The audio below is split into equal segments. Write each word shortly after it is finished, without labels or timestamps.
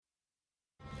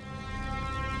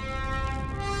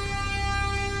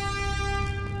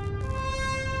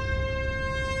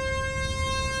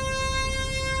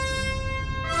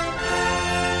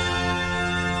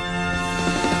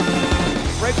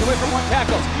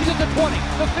tackles. He's at the 20,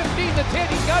 the 15, the 10.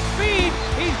 He's got speed.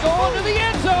 He's going to the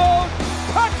end zone.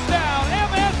 Touchdown,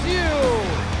 MSU.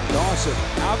 Dawson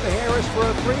out to Harris for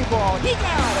a 3-ball. He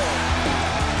got it.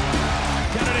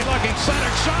 Kennedy looking,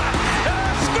 center shot.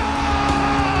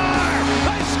 Score!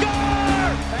 They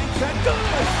score! Banks that good.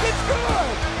 It's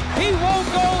good. He won't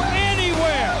go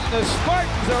anywhere. The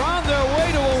Spartans are on their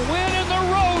way to a win in the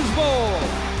Rose Bowl.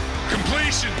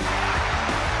 Completion.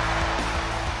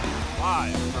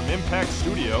 Live from Impact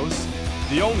Studios,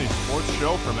 the only sports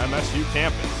show from MSU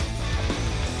campus.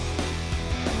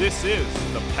 This is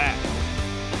The Pack.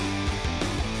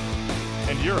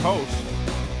 And your host,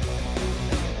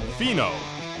 Fino.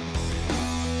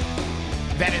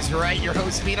 That is right, your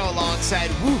host Fino alongside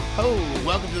Woo-Ho.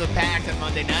 Welcome to The Pack on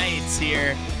Monday nights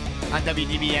here on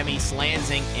WDBM East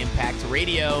Lansing Impact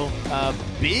Radio. A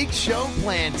big show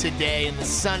planned today in the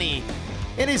sunny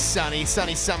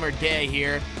summer day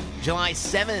here. July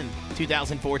 7th,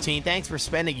 2014. Thanks for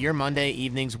spending your Monday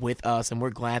evenings with us, and we're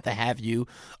glad to have you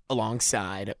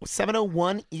alongside.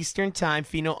 7:01 Eastern Time,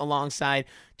 Fino alongside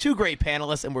two great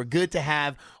panelists, and we're good to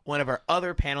have one of our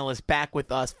other panelists back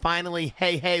with us. Finally,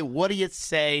 hey, what do you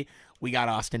say? We got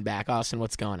Austin back. Austin,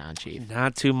 what's going on, Chief?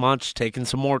 Not too much. Taking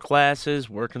some more classes,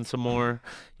 working some more,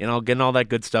 getting all that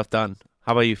good stuff done.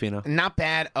 How about you, Fino? Not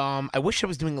bad. I wish I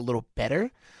was doing a little better,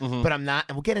 but I'm not,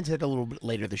 and we'll get into that a little bit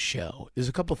later in the show. There's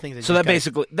a couple things.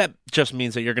 That just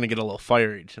means that you're going to get a little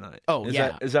fiery tonight. Oh,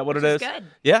 yeah. Is that what it is? Good.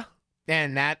 Yeah.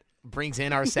 And that brings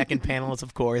in our second panelist,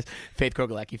 of course, Faith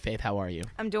Krogalecki. Faith, how are you?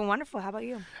 I'm doing wonderful. How about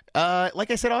you? Like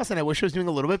I said, Austin, I wish I was doing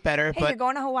a little bit better. Hey, but you're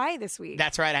going to Hawaii this week.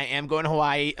 That's right. I am going to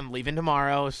Hawaii. I'm leaving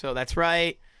tomorrow, so that's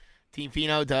right. Team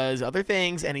Fino does other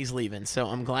things, and he's leaving. So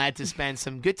I'm glad to spend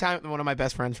some good time with one of my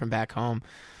best friends from back home.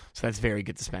 So that's very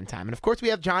good to spend time. And, of course, we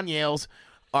have John Yales,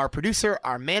 our producer,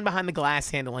 our man behind the glass,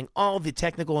 handling all the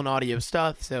technical and audio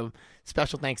stuff. So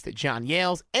special thanks to John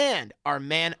Yales. And our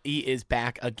man, he is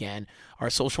back again, our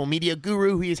social media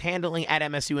guru, who is handling at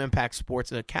MSU Impact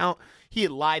Sports account. He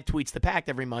live tweets the Pack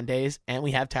every Mondays, and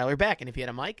we have Tyler back. And if he had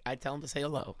a mic, I'd tell him to say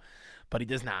hello. But he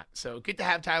does not. So good to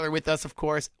have Tyler with us, of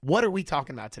course. What are we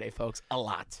talking about today, folks? A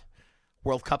lot.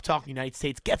 World Cup talk. United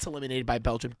States gets eliminated by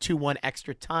Belgium 2-1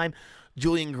 extra time.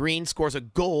 Julian Green scores a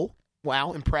goal.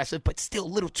 Wow, impressive, but still a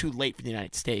little too late for the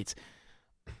United States.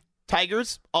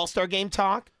 Tigers, All-Star game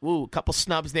talk. Ooh, a couple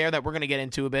snubs there that we're going to get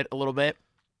into a little bit.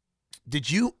 Did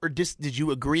you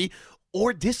agree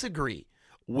or disagree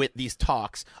with these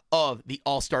talks of the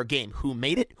All-Star game? Who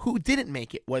made it? Who didn't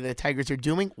make it? Whether the Tigers are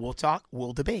doing, we'll talk,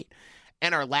 we'll debate.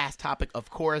 And our last topic,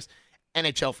 of course,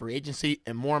 NHL free agency,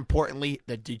 and more importantly,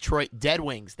 the Detroit Dead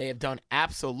Wings. They have done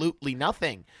absolutely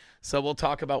nothing. So we'll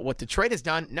talk about what Detroit has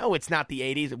done. No, it's not the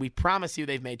 80s. We promise you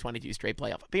they've made 22 straight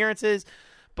playoff appearances,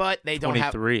 but they don't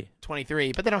have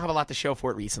 23, but they don't have a lot to show for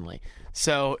it recently.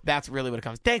 So that's really what it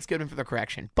comes. Thanks, Goodman, for the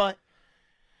correction. But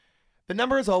the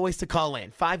number is always to call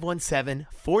in.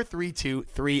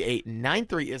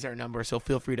 517-432-3893 is our number, so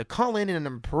feel free to call in and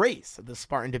embrace the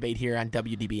Spartan debate here on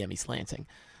WDBM East Lansing.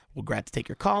 We're glad to take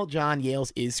your call. John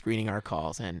Yales is screening our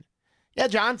calls. And yeah,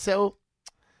 John, so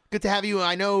good to have you.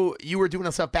 I know you were doing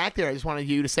stuff back there. I just wanted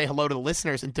you to say hello to the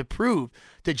listeners and to prove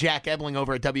to Jack Ebling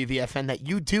over at WVFN that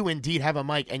you do indeed have a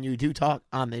mic and you do talk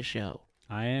on this show.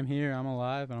 I am here. I'm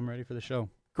alive, and I'm ready for the show.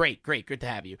 Great. Good to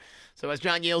have you. So as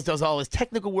John Yales does all his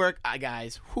technical work,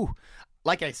 guys,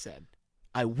 like I said,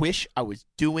 I wish I was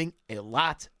doing a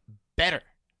lot better,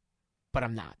 but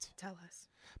I'm not. Tell us.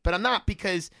 But I'm not,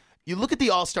 because you look at the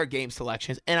All-Star Game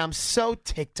selections, and I'm so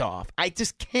ticked off. I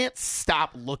just can't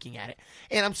stop looking at it.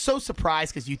 And I'm so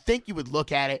surprised, because you think you would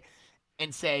look at it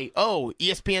and say, oh,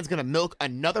 ESPN's going to milk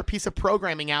another piece of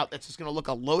programming out that's just going to look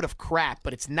a load of crap,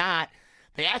 but it's not.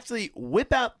 They actually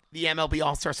whip out the MLB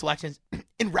All-Star selections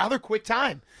in rather quick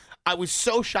time. I was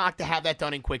so shocked to have that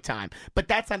done in quick time. But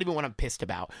that's not even what I'm pissed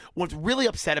about. What's really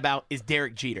upset about is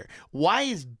Derek Jeter. Why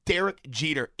is Derek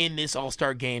Jeter in this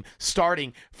All-Star game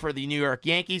starting for the New York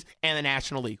Yankees and the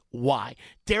National League? Why?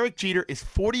 Derek Jeter is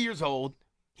 40 years old.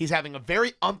 He's having a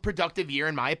very unproductive year,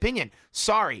 in my opinion.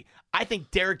 Sorry. I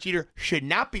think Derek Jeter should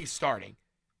not be starting.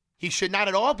 He should not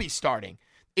at all be starting.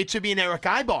 It should be an Eric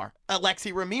Ibar,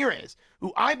 Alexi Ramirez,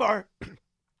 who Ibar,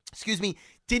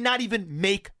 did not even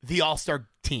make the All-Star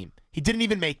team. He didn't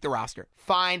even make the roster.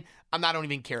 Fine, I don't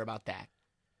even care about that.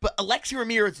 But Alexi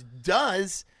Ramirez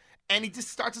does, and he just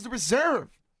starts as a reserve.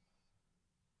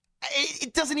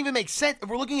 It doesn't even make sense. If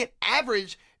we're looking at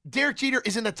average, Derek Jeter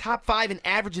is in the top 5 in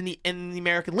average in the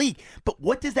American League. But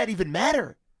what does that even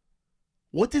matter?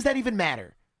 What does that even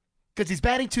matter? Because he's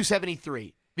batting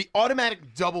 .273, the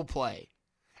automatic double play.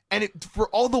 And for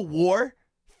all the war,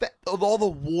 all the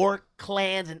WAR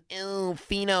clans and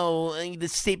Fino, the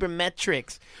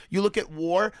sabermetrics. You look at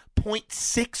WAR,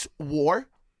 0.6 WAR.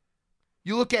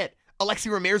 You look at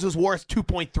Alexi Ramirez's WAR is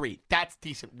 2.3. That's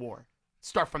decent WAR.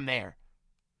 Start from there.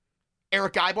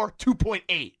 Eric Ibar,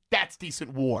 2.8. That's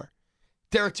decent WAR.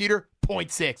 Derek Jeter,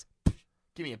 0.6.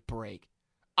 Give me a break.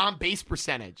 On base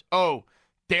percentage. Oh,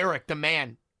 Derek, the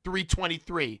man,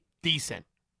 323. Decent.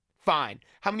 Fine.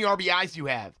 How many RBIs do you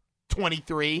have?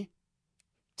 23.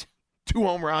 2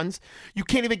 home runs. You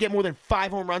can't even get more than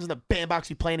 5 home runs in the bandbox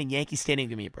you playing in Yankee Stadium.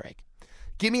 Give me a break.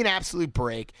 Give me an absolute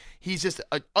break. He's just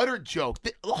an utter joke.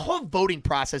 The whole voting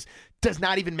process does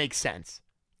not even make sense.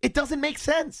 It doesn't make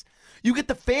sense. You get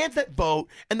the fans that vote,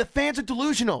 and the fans are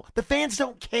delusional. The fans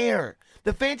don't care.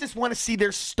 The fans just want to see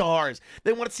their stars.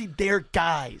 They want to see their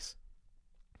guys.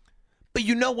 But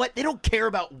you know what? They don't care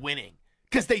about winning.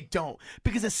 Because they don't.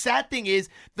 Because the sad thing is,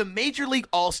 the Major League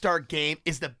All-Star Game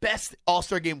is the best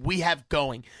All-Star Game we have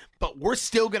going. But we're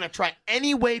still going to try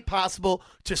any way possible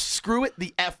to screw it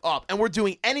the F up. And we're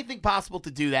doing anything possible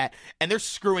to do that, and they're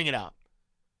screwing it up.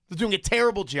 They're doing a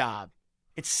terrible job.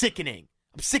 It's sickening.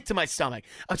 I'm sick to my stomach.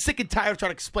 I'm sick and tired of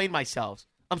trying to explain myself.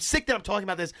 I'm sick that I'm talking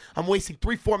about this. I'm wasting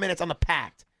 3-4 minutes on the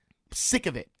pact. I'm sick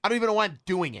of it. I don't even know why I'm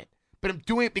doing it. But I'm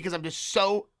doing it because I'm just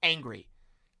so angry.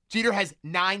 Jeter has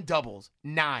 9 doubles.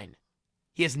 9.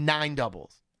 He has 9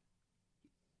 doubles.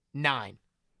 9.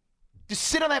 Just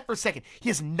sit on that for a second. He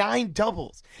has 9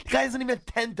 doubles. The guy doesn't even have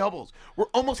 10 doubles. We're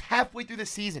almost halfway through the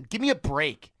season. Give me a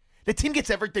break. The team gets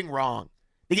everything wrong.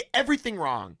 They get everything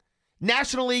wrong.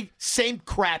 National League, same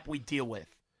crap we deal with.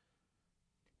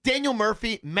 Daniel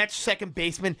Murphy, Mets second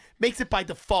baseman, makes it by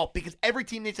default because every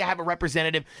team needs to have a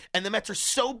representative, and the Mets are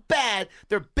so bad,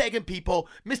 they're begging people.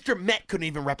 Mr. Met couldn't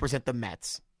even represent the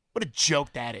Mets. What a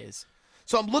joke that is.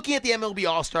 So I'm looking at the MLB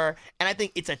All-Star, and I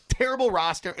think it's a terrible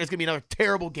roster, and it's going to be another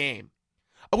terrible game.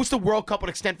 I wish the World Cup would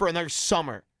extend for another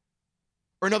summer,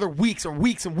 or another weeks and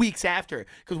weeks after,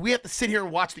 because we have to sit here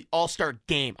and watch the All-Star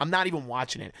game. I'm not even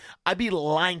watching it. I'd be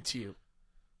lying to you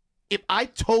if I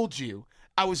told you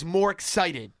I was more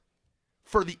excited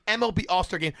for the MLB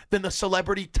All-Star game than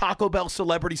the Taco Bell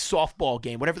celebrity softball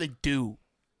game, whatever they do.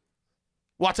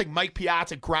 Watch like Mike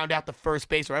Piazza ground out the first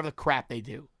base or whatever the crap they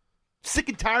do. Sick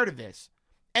and tired of this.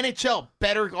 NHL,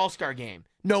 better All-Star game.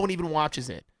 No one even watches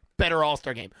it. Better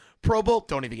All-Star game. Pro Bowl,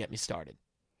 don't even get me started.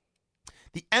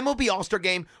 The MLB All-Star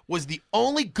game was the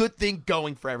only good thing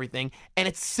going for everything, and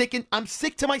it's sick. I'm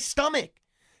sick to my stomach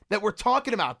that we're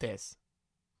talking about this.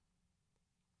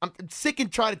 I'm sick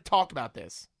and trying to talk about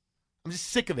this. I'm just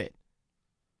sick of it.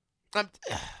 Can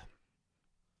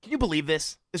you believe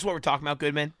this? This is what we're talking about,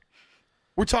 Goodman.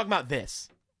 We're talking about this.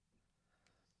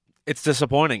 It's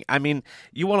disappointing. I mean,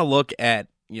 you want to look at,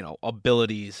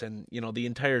 abilities and, the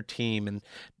entire team and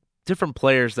different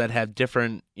players that have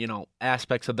different,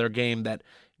 aspects of their game that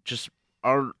just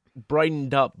are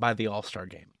brightened up by the All-Star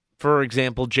game. For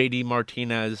example, J.D.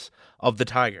 Martinez of the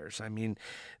Tigers. I mean,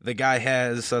 the guy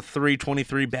has a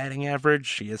 .323 batting average.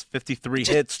 He has 53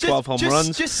 hits, 12 home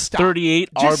runs,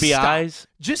 38 RBIs.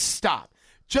 Just stop.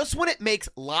 Just when it makes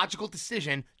logical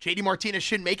decision, J.D. Martinez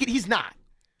shouldn't make it, he's not.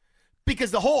 Because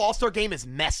the whole All-Star game is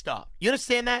messed up. You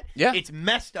understand that? Yeah. It's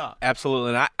messed up.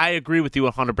 Absolutely. And I agree with you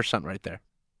 100% right there.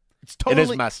 It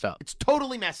is messed up. It's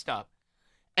totally messed up.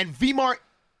 And V-Mart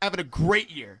having a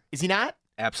great year. Is he not?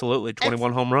 Absolutely.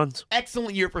 21 home runs.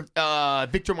 Excellent year for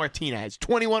Victor Martinez.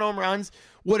 21 home runs.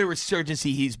 What a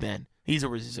resurgency he's been. He's a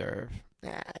reserve.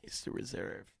 He's a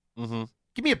reserve. Mm-hmm.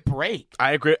 Give me a break.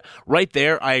 I agree. Right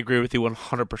there, I agree with you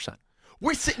 100%.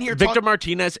 We're sitting here Victor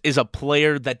Martinez is a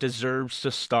player that deserves to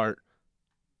start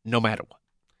no matter what.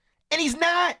 And he's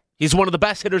not. He's one of the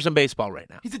best hitters in baseball right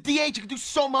now. He's a DH. He can do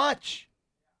so much.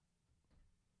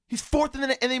 He's 4th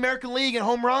in the American League in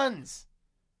home runs.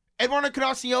 Eduardo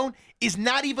Encarnacion is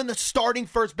not even the starting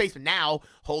first baseman. Now,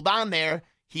 hold on there.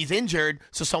 He's injured,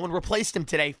 so someone replaced him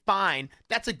today. Fine.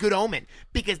 That's a good omen.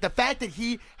 Because the fact that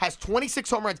he has 26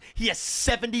 home runs, he has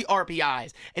 70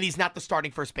 RBIs, and he's not the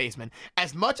starting first baseman.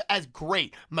 As much as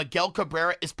great Miguel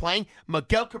Cabrera is playing,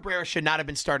 Miguel Cabrera should not have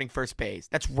been starting first base.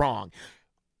 That's wrong.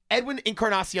 Edwin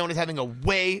Encarnacion is having a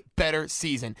way better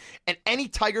season, and any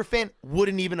Tiger fan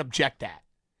wouldn't even object that.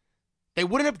 They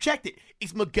wouldn't object it.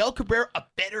 Is Miguel Cabrera a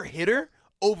better hitter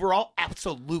overall?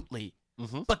 Absolutely.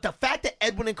 Mm-hmm. But the fact that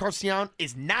Edwin Encarnacion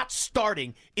is not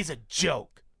starting is a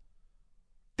joke.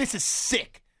 This is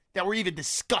sick that we're even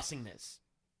discussing this.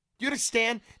 Do you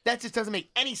understand? That just doesn't make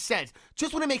any sense.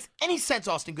 Just when it makes any sense,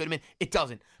 Austin Goodman, it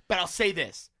doesn't. But I'll say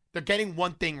this. They're getting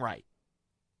one thing right.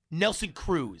 Nelson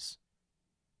Cruz.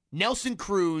 Nelson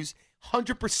Cruz,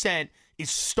 100%, is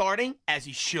starting as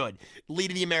he should.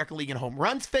 Leading the American League in home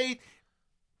runs, Faith.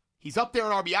 He's up there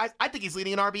in RBIs. I think he's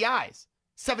leading in RBIs.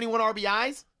 71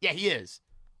 RBIs? Yeah, he is.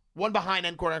 One behind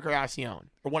Encarnacion,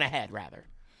 or one ahead, rather.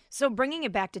 So bringing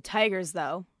it back to Tigers,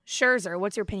 though, Scherzer,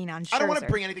 what's your opinion on Scherzer? I don't want to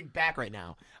bring anything back right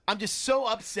now. I'm just so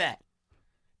upset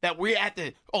that we're at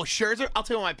the... Oh, Scherzer? I'll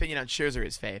tell you what my opinion on Scherzer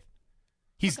is, Faith.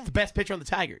 He's the best pitcher on the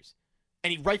Tigers,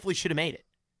 and he rightfully should have made it.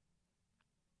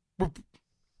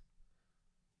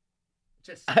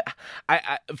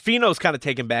 Fino's kind of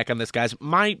taken back on this, guys.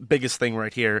 My biggest thing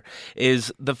right here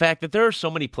is the fact that there are so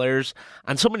many players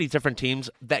on so many different teams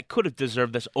that could have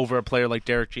deserved this over a player like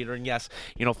Derek Jeter. And yes,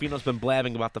 Fino's been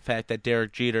blabbing about the fact that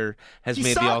Derek Jeter has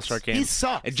made the All-Star game. He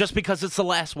sucks. And just because it's the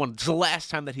last one. It's the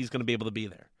last time that he's going to be able to be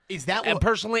there. Is that And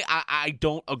personally, I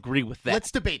don't agree with that.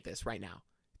 Let's debate this right now.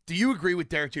 Do you agree with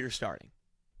Derek Jeter starting?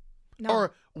 No.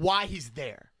 Or why he's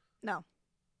there? No.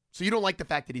 So you don't like the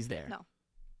fact that he's there? No.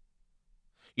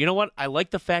 You know what? I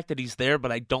like the fact that he's there, but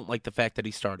I don't like the fact that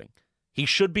he's starting. He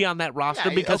should be on that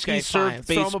roster because he served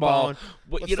baseball.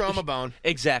 Let's throw him a bone.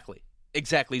 Exactly.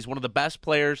 He's one of the best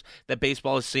players that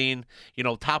baseball has seen.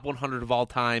 Top 100 of all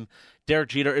time. Derek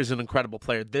Jeter is an incredible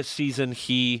player. This season,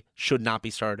 he should not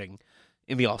be starting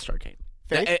in the All-Star game.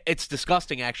 Faith? It's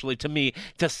disgusting, actually, to me,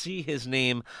 to see his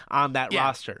name on that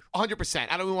roster. 100%.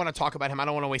 I don't even want to talk about him. I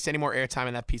don't want to waste any more airtime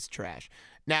on that piece of trash.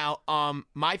 Now,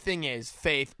 my thing is,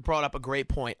 Faith brought up a great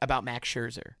point about Max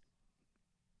Scherzer.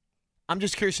 I'm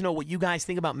just curious to know what you guys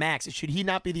think about Max. Should he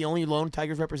not be the only lone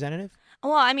Tigers representative?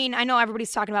 Well, I mean, I know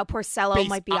everybody's talking about Porcello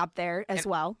might be up there as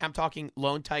well. I'm talking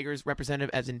lone Tigers representative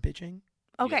as in pitching?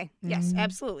 Okay, yes,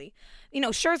 absolutely.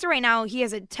 Scherzer right now, he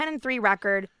has a 10-3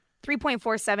 record,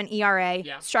 3.47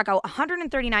 ERA, struck out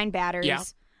 139 batters. Yeah.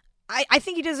 I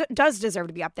think he does deserve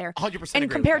to be up there. 100% And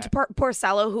agree compared with to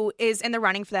Porcello, who is in the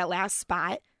running for that last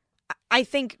spot, I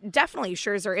think definitely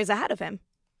Scherzer is ahead of him.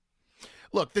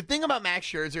 Look, the thing about Max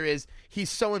Scherzer is he's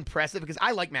so impressive because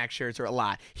I like Max Scherzer a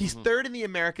lot. He's third in the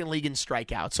American League in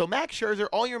strikeouts. So Max Scherzer,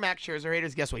 all your Max Scherzer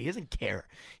haters, guess what? He doesn't care.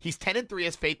 He's 10-3,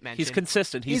 as Faith mentioned. He's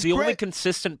consistent. He's the only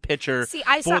consistent pitcher for the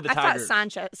Tigers. I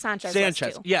thought Sanchez was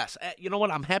too. Yes. You know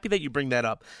what? I'm happy that you bring that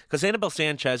up because Anibal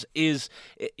Sanchez is,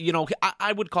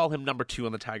 I would call him number 2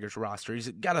 on the Tigers roster. He's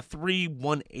got a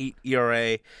 3.18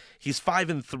 ERA. He's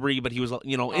 5-3, but he was,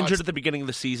 injured at the beginning of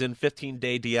the season,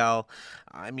 15-day DL.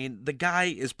 I mean, the guy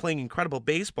is playing incredible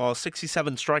baseball,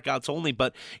 67 strikeouts only,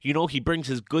 but he brings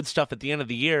his good stuff at the end of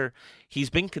the year. He's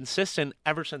been consistent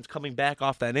ever since coming back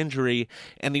off that injury,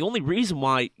 and the only reason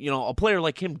why, a player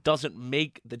like him doesn't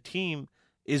make the team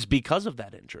is because of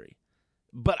that injury.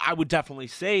 But I would definitely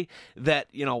say that,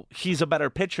 he's a better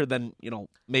pitcher than,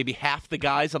 maybe half the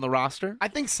guys on the roster. I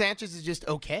think Sanchez is just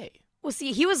okay. Well,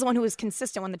 see, he was the one who was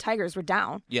consistent when the Tigers were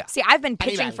down. Yeah. See, I've been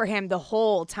pitching for him the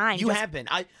whole time. You have been.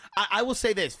 I will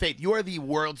say this, Faith, you are the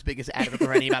world's biggest advocate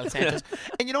for Anibal Sanchez.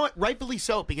 And you know what? Rightfully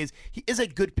so, because he is a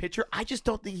good pitcher. I just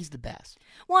don't think he's the best.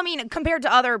 Well, I mean, compared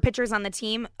to other pitchers on the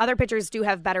team, other pitchers do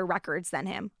have better records than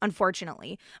him,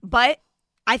 unfortunately. But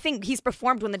I think he's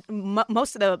performed when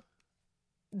most of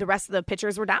the rest of the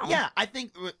pitchers were down. Yeah, I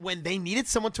think when they needed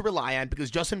someone to rely on, because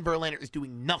Justin Verlander is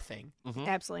doing nothing.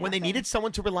 Absolutely. When they needed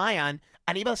someone to rely on,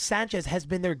 Anibal Sanchez has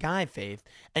been their guy, Faith.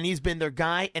 And he's been their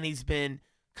guy, and he's been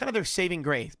kind of their saving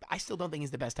grace. But I still don't think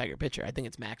he's the best Tiger pitcher. I think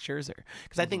it's Max Scherzer.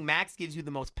 Because I think Max gives you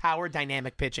the most power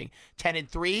dynamic pitching.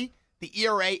 10-3, the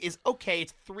ERA is okay.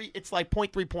 It's like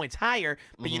 0.3 points higher.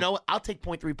 But you know what? I'll take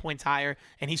 0.3 points higher,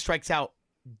 and he strikes out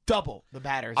double the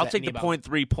batters. I'll take the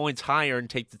 0.3 points higher and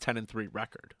take the 10-3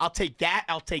 record. I'll take that,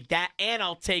 and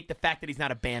I'll take the fact that he's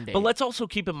not a Band-Aid. But let's also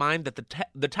keep in mind that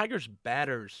the Tigers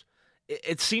batters,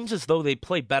 it seems as though they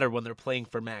play better when they're playing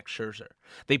for Max Scherzer.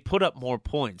 They put up more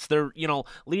points. They're,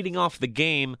 leading off the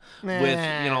game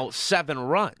with, 7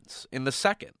 runs in the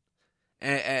second.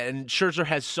 And Scherzer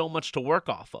has so much to work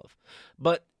off of.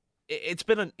 But it's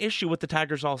been an issue with the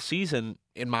Tigers all season,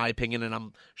 in my opinion, and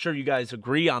I'm sure you guys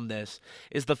agree on this,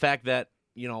 is the fact that,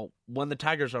 when the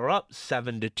Tigers are up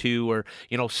 7-2 or,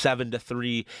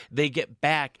 7-3, they get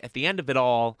back at the end of it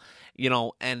all,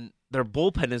 and their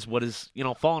bullpen is what is,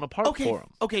 falling apart for them.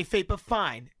 Okay, Faith, but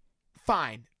fine.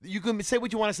 You can say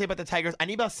what you want to say about the Tigers.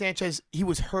 Anibal Sanchez, he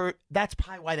was hurt. That's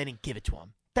probably why they didn't give it to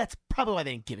him.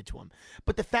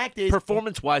 But the fact is,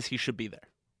 performance-wise, he should be there.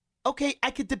 Okay, I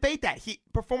could debate that.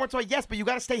 Performance-wise, yes, but you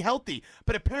got to stay healthy.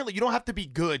 But apparently, you don't have to be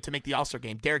good to make the All-Star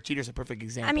game. Derek Jeter's a perfect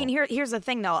example. I mean, here's the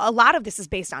thing, though. A lot of this is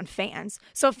based on fans.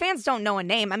 So if fans don't know a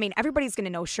name, I mean, everybody's going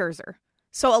to know Scherzer.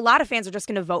 So a lot of fans are just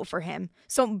going to vote for him.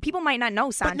 So people might not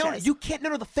know Sanchez. But no, you can't.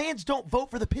 No, the fans don't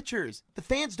vote for the pitchers. The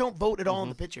fans don't vote at all on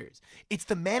the pitchers. It's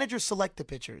the managers select the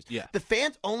pitchers. Yeah. The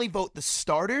fans only vote the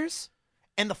starters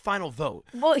and the final vote.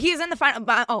 Well, he's in the final.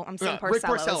 I'm saying Porcello. Rick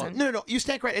Porcello. Isn't. No. You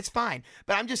stand correct. It's fine.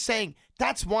 But I'm just saying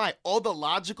that's why all the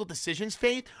logical decisions,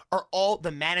 Faith, are all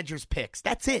the manager's picks.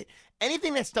 That's it.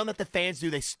 Anything that's done that the fans do,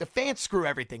 the fans screw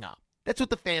everything up. That's what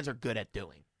the fans are good at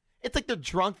doing. It's like they're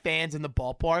drunk fans in the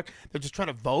ballpark. They're just trying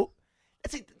to vote.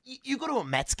 It's like you go to a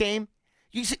Mets game.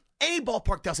 You see, any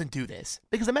ballpark doesn't do this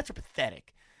because the Mets are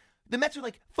pathetic. The Mets are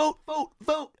like, vote, vote,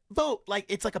 vote, vote. Like,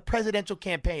 it's like a presidential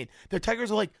campaign. The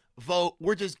Tigers are like, vote.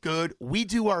 We're just good. We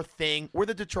do our thing. We're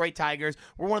the Detroit Tigers.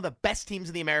 We're one of the best teams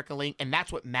in the American League, and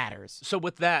that's what matters. So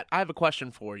with that, I have a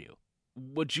question for you.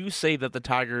 Would you say that the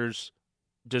Tigers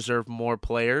deserve more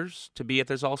players to be at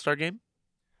this All-Star game?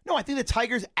 No, I think the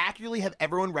Tigers accurately have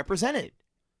everyone represented.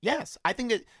 Yes. I don't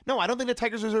think the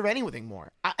Tigers deserve anything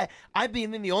more. I've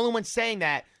been the only one saying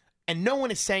that. And no one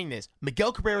is saying this.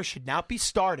 Miguel Cabrera should not be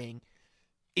starting.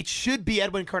 It should be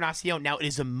Edwin Encarnacion. Now, it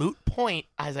is a moot point,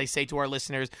 as I say to our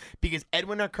listeners, because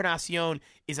Edwin Encarnacion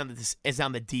is on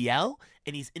the DL,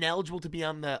 and he's ineligible to be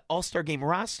on the All-Star game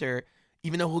roster,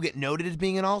 even though he'll get noted as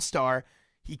being an All-Star.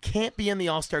 He can't be in the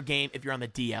All-Star game if you're on the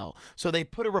DL. So they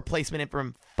put a replacement in for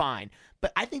him, fine.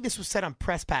 But I think this was said on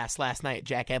Press Pass last night at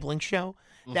Jack Ebling's show,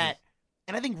 that,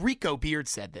 and I think Rico Beard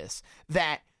said this,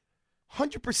 that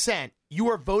 100% you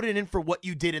are voted in for what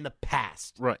you did in the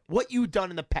past. Right. What you've done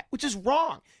in the past, which is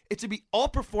wrong. It should be all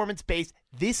performance-based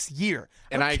this year.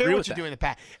 And I don't care agree what with you're that. doing in the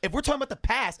past. If we're talking about the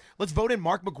past, let's vote in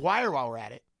Mark McGwire while we're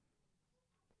at it.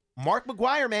 Mark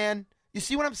McGwire, man. You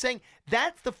see what I'm saying?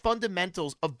 That's the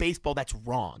fundamentals of baseball that's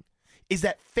wrong, is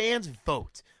that fans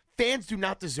vote. Fans do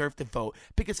not deserve to vote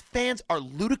because fans are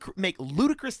make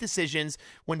ludicrous decisions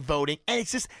when voting, and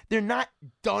it's just they're not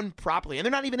done properly, and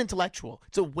they're not even intellectual.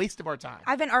 It's a waste of our time.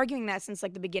 I've been arguing that since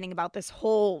like the beginning about this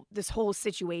whole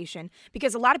situation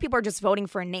because a lot of people are just voting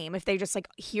for a name if they just like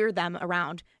hear them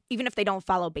around, even if they don't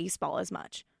follow baseball as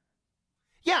much.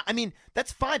 Yeah, I mean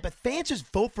that's fine, but fans just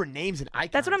vote for names and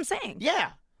icons. That's what I'm saying.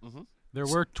 Yeah. There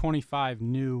were 25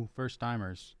 new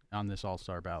first-timers on this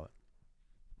All-Star ballot.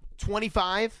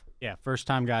 25? Yeah,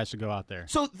 first-time guys to go out there.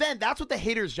 So then that's what the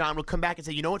haters, John, will come back and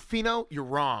say, you know what, Fino, you're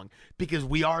wrong because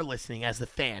we are listening as the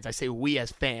fans. I say we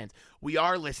as fans. We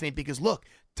are listening because, look,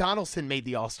 Donaldson made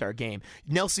the All-Star game.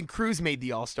 Nelson Cruz made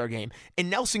the All-Star game. And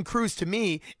Nelson Cruz, to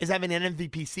me, is having an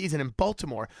MVP season in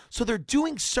Baltimore. So they're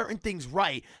doing certain things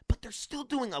right, but they're still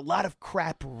doing a lot of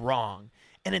crap wrong.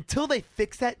 And until they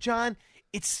fix that, John,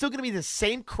 it's still going to be the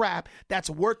same crap that's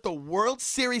worth the World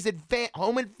Series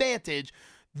home advantage.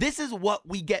 This is what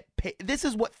we get paid. This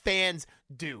is what fans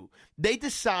do. They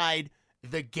decide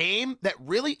the game that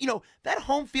really, that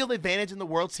home field advantage in the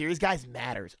World Series, guys,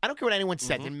 matters. I don't care what anyone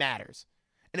says. It matters.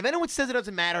 And if anyone says it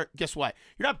doesn't matter, guess what?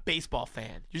 You're not a baseball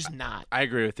fan. You're just not. I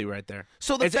agree with you right there.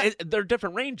 So they're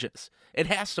different ranges. It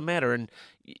has to matter, and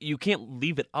you can't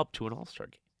leave it up to an All-Star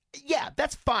game. Yeah,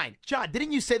 that's fine. John,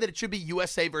 didn't you say that it should be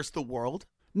USA versus the world?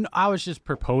 No, I was just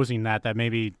proposing that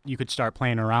maybe you could start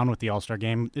playing around with the All-Star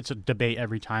game. It's a debate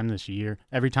every time of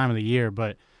the year.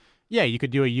 But, yeah, you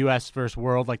could do a U.S. versus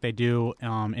world like they do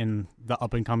in the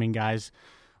up-and-coming guys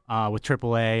with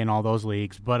AAA and all those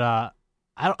leagues. But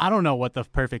I don't know what the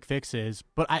perfect fix is.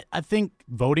 But I think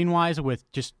voting-wise,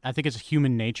 I think it's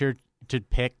human nature to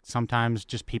pick sometimes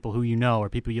just people who you know or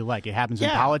people you like. It happens in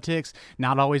politics.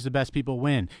 Not always the best people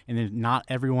win, and then not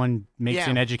everyone makes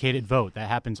an educated vote. That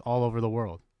happens all over the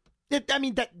world. I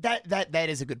mean, that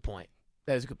is a good point.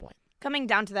 That is a good point. Coming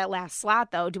down to that last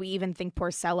slot, though, do we even think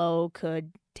Porcello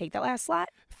could take that last slot?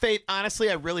 Faith,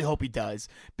 honestly, I really hope he does.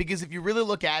 Because if you really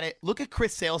look at it, look at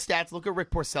Chris Sale's stats, look at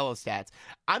Rick Porcello's stats.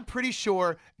 I'm pretty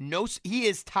sure he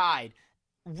is tied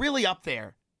really up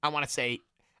there, I want to say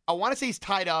he's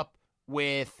tied up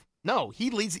with he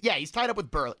leads. Yeah, he's tied up with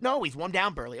Burley. No, he's one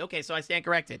down Burley. Okay, so I stand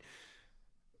corrected.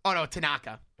 Oh no,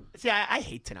 Tanaka. See, I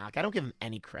hate Tanaka. I don't give him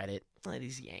any credit.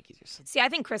 These Yankees are so... See, I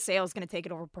think Chris Sale is going to take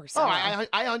it over Porcello. Oh,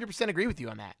 I 100% agree with you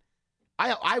on that.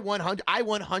 I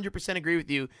 100% agree with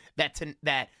you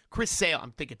that Chris Sale.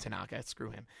 I'm thinking Tanaka.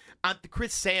 Screw him.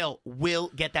 Chris Sale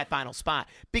will get that final spot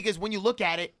because when you look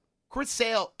at it, Chris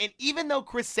Sale, and even though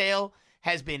Chris Sale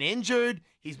has been injured,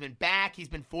 he's been back, he's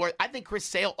been forth. I think Chris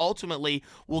Sale ultimately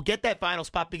will get that final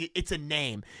spot because it's a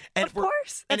name. And of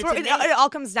course. That's what it all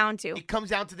comes down to. It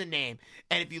comes down to the name.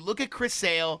 And if you look at Chris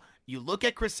Sale,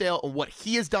 and what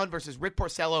he has done versus Rick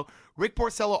Porcello. Rick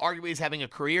Porcello arguably is having a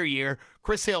career year.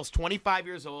 Chris Sale's 25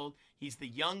 years old. He's the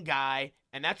young guy,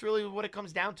 and that's really what it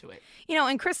comes down to it.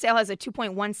 And Chris Sale has a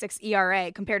 2.16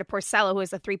 ERA compared to Porcello, who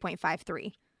has a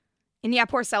 3.53. And yeah,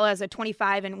 Porcello has a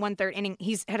 25 and 1/3 inning.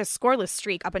 He's had a scoreless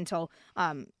streak up until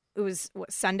it was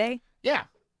Sunday. Yeah,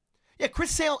 Yeah,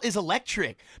 Chris Sale is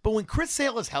electric, but when Chris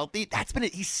Sale is healthy,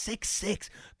 he's 6'6",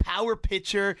 power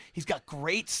pitcher. He's got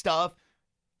great stuff.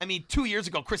 I mean, 2 years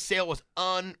ago, Chris Sale was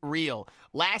unreal.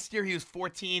 Last year, he was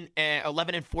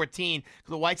 11 and 14 because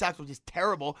the White Sox were just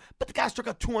terrible, but the guy struck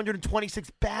out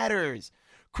 226 batters.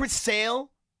 Chris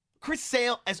Sale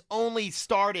has only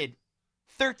started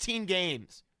 13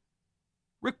 games.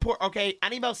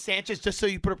 Anibal Sanchez, just so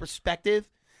you put a perspective,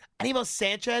 Anibal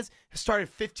Sanchez has started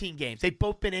 15 games. They've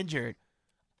both been injured.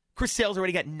 Chris Sale's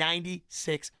already got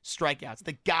 96 strikeouts.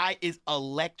 The guy is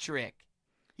electric.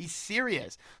 He's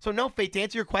serious. So, no, Faith, to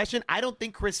answer your question, I don't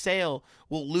think Chris Sale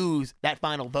will lose that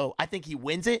final vote. I think he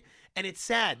wins it, and it's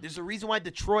sad. There's a reason why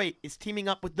Detroit is teaming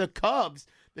up with the Cubs,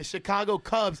 the Chicago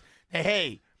Cubs.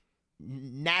 Hey,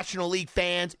 National League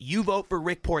fans, you vote for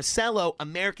Rick Porcello.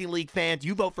 American League fans,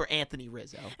 you vote for Anthony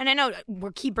Rizzo. And I know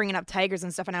we keep bringing up Tigers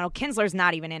and stuff, and I know Kinsler's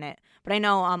not even in it. But I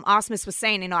know Osmus was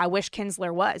saying, I wish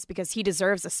Kinsler was because he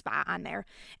deserves a spot on there.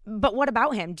 But what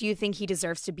about him? Do you think he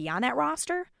deserves to be on that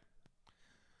roster?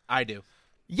 I do.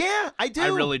 Yeah, I do. I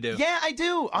really do. Yeah, I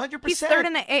do. 100%. He's third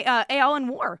in the AL in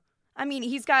WAR. I mean,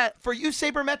 he's got... For you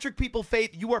sabermetric people,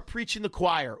 Faith, you are preaching the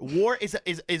choir. WAR is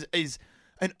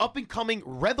an up-and-coming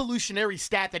revolutionary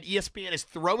stat that ESPN is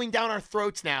throwing down our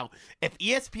throats now. If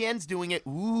ESPN's doing it,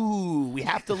 we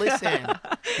have to listen.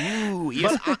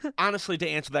 But honestly, to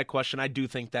answer that question, I do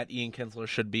think that Ian Kinsler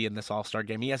should be in this All-Star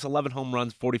game. He has 11 home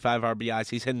runs, 45 RBIs.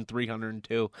 He's hitting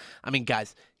 302. I mean,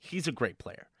 guys, he's a great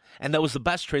player. And that was the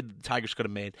best trade that the Tigers could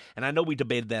have made. And I know we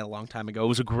debated that a long time ago. It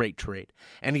was a great trade.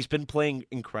 And he's been playing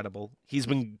incredible. He's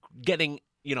been getting,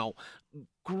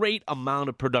 great amount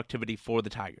of productivity for the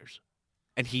Tigers.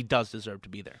 And he does deserve to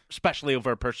be there, especially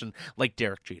over a person like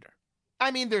Derek Jeter.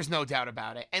 I mean, there's no doubt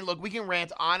about it. And look, we can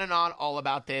rant on and on all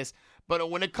about this.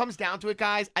 But when it comes down to it,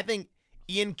 guys, I think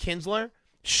Ian Kinsler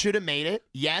should have made it.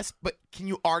 Yes, but can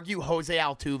you argue Jose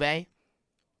Altuve?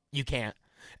 You can't.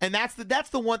 And that's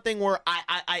the one thing where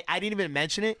I didn't even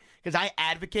mention it because I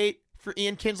advocate for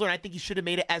Ian Kinsler, and I think he should have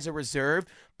made it as a reserve.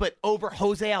 But over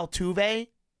Jose Altuve,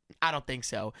 I don't think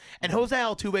so. And Jose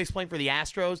Altuve is playing for the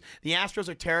Astros. The Astros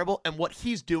are terrible, and what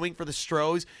he's doing for the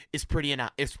Stros is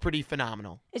pretty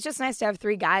phenomenal. It's just nice to have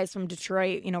three guys from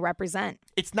Detroit, represent.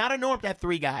 It's not a norm to have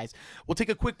three guys. We'll take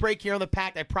a quick break here on the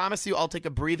Pact. I promise you I'll take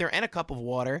a breather and a cup of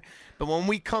water. But when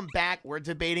we come back, we're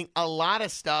debating a lot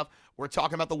of stuff. We're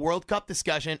talking about the World Cup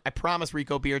discussion. I promise,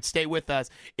 Rico Beard, stay with us.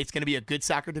 It's going to be a good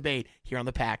soccer debate here on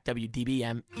the Pact,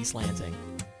 WDBM East Lansing.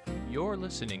 You're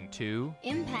listening to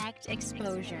Impact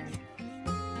Exposure.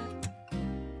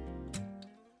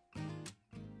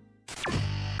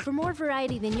 For more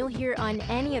variety than you'll hear on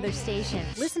any other station,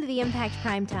 listen to the Impact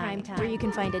Primetime, where you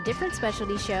can find a different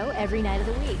specialty show every night of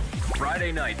the week.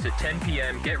 Friday nights at 10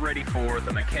 p.m., get ready for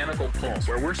The Mechanical Pulse,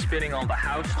 where we're spinning all the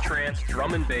house, trance,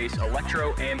 drum and bass,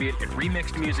 electro, ambient, and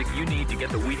remixed music you need to get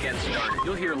the weekend started.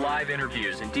 You'll hear live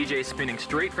interviews and DJs spinning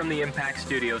straight from the Impact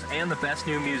Studios and the best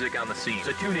new music on the scene.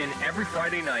 So tune in every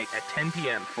Friday night at 10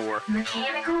 p.m. for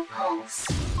Mechanical Pulse.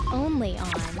 Only on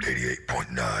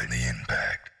 88.9 The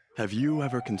Impact. Have you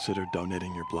ever considered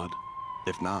donating your blood?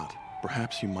 If not,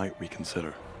 perhaps you might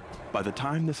reconsider. By the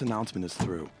time this announcement is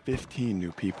through, 15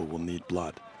 new people will need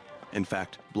blood. In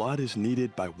fact, blood is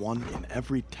needed by 1 in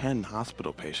every 10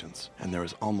 hospital patients, and there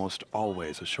is almost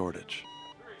always a shortage.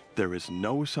 There is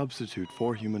no substitute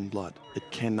for human blood. It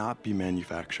cannot be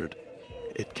manufactured.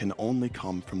 It can only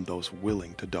come from those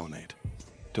willing to donate.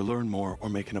 To learn more or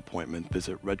make an appointment,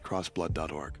 visit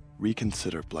redcrossblood.org.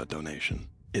 Reconsider blood donation.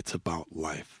 It's about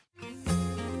life.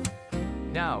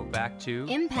 Now back to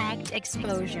Impact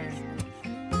Exposure.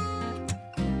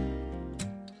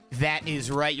 That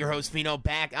is right. Your host, Vino,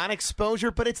 back on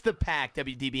Exposure, but it's the Pack.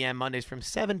 WDBM Mondays from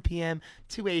 7 p.m.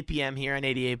 to 8 p.m. here on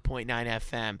 88.9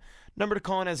 FM. Number to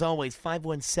call in, as always,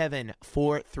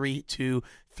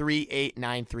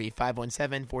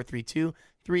 517-432-3893.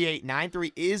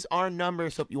 517-432-3893 is our number.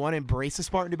 So if you want to embrace the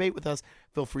Spartan debate with us,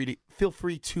 feel free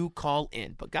to call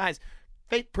in. But guys,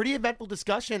 pretty eventful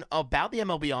discussion about the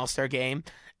MLB All-Star game.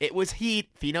 It was heat.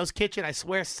 Fino's kitchen. I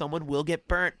swear someone will get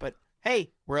burnt, but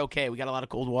hey, we're okay. We got a lot of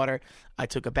cold water. I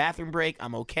took a bathroom break.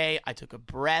 I'm okay. I took a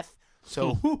breath.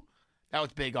 So that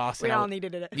was big, Austin. We all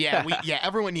needed it. Yeah,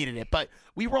 everyone needed it. But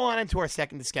we roll on into our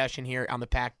second discussion here on the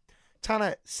Pack.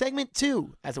 Tana, segment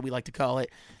 2, as we like to call it,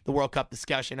 the World Cup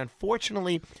discussion.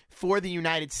 Unfortunately for the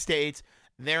United States,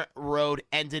 their road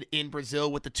ended in Brazil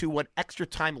with the 2-1 extra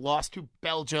time loss to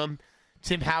Belgium.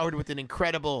 Tim Howard with an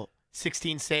incredible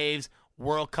 16 saves,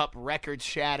 World Cup record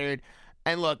shattered.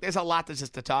 And look, there's a lot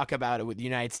to talk about it with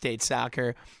United States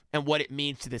soccer and what it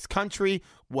means to this country,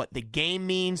 what the game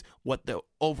means, what the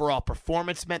overall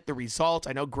performance meant, the results.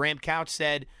 I know Graham Couch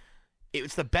said It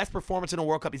was the best performance in a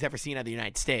World Cup he's ever seen out of the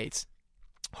United States.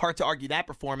 Hard to argue that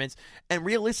performance. And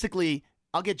realistically,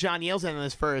 I'll get John Yales in on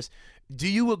this first. Do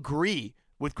you agree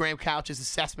with Graham Couch's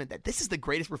assessment that this is the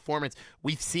greatest performance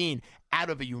we've seen out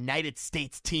of a United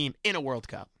States team in a World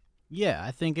Cup? Yeah,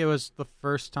 I think it was the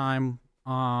first time,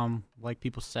 like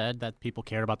people said, that people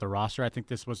cared about the roster. I think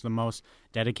this was the most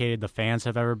dedicated the fans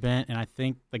have ever been, and I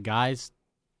think the guys,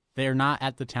 they're not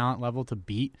at the talent level to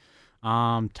beat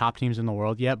top teams in the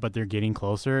world yet, but they're getting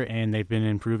closer, and they've been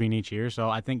improving each year. So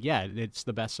I think, yeah, it's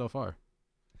the best so far.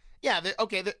 Yeah,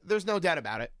 there's no doubt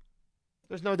about it.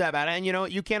 There's no doubt about it.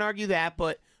 And, you can't argue that,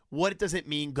 but what does it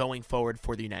mean going forward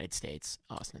for the United States,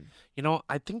 Austin?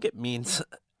 I think it means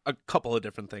a couple of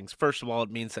different things. First of all, it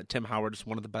means that Tim Howard is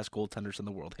one of the best goaltenders in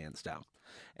the world, hands down.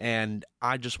 And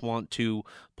I just want to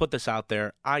put this out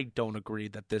there. I don't agree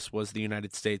that this was the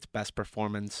United States' best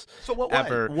performance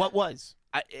ever. What was?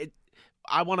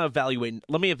 I want to evaluate.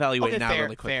 Let me evaluate now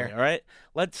really quickly, fair. all right?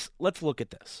 Let's look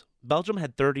at this. Belgium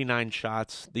had 39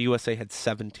 shots. The USA had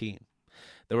 17.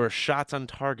 There were shots on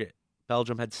target.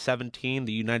 Belgium had 17.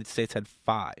 The United States had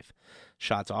 5.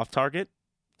 Shots off target,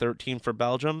 13 for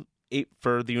Belgium, 8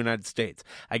 for the United States.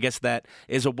 I guess that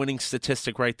is a winning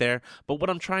statistic right there. But what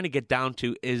I'm trying to get down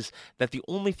to is that the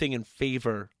only thing in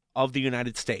favor of the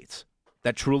United States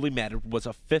that truly mattered was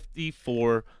a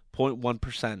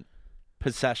 54.1%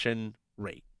 possession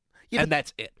rate. Yeah, and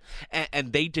that's it.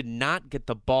 And they did not get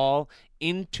the ball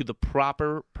into the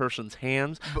proper person's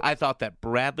hands. I thought that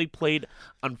Bradley played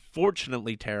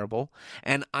unfortunately terrible,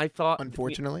 and I thought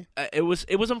unfortunately it was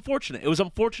unfortunate. It was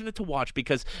unfortunate to watch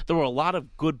because there were a lot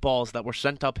of good balls that were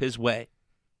sent up his way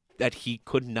that he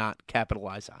could not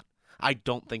capitalize on. I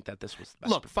don't think that this was the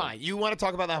best. Look, fine. You want to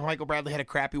talk about that Michael Bradley had a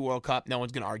crappy World Cup? No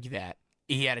one's going to argue that.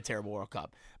 He had a terrible World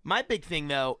Cup. My big thing,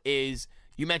 though, is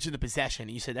you mentioned the possession.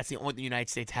 You said that's the only thing the United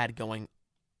States had going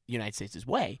United States'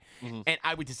 way. Mm-hmm. And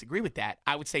I would disagree with that.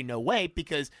 I would say no way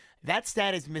because that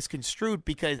stat is misconstrued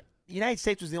because the United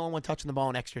States was the only one touching the ball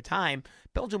in extra time.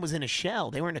 Belgium was in a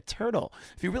shell. They were in a turtle.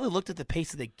 If you really looked at the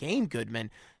pace of the game,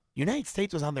 Goodman, United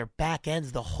States was on their back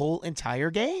ends the whole entire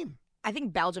game. I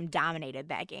think Belgium dominated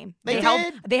that game. They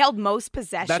did. They held most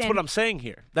possession. That's what I'm saying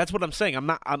here. That's what I'm saying.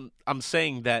 I'm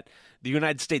saying that the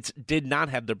United States did not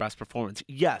have their best performance.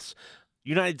 Yes,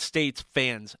 United States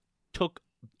fans took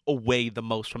away the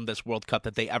most from this World Cup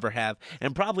that they ever have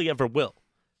and probably ever will.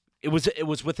 It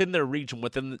was within their region,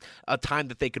 within a time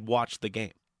that they could watch the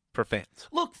game for fans.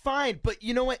 Look, fine, but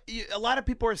you know what? A lot of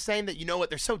people are saying that,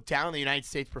 they're so down on the United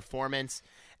States performance.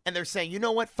 And they're saying, you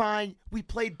know what, fine, we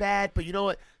played bad, but you know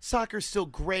what, soccer's still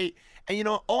great. And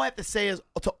all I have to say is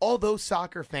to all those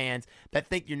soccer fans that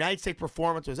think the United States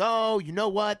performance was, you know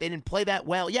what, they didn't play that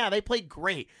well. Yeah, they played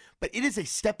great, but it is a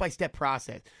step-by-step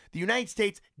process. The United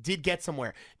States did get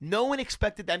somewhere. No one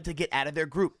expected them to get out of their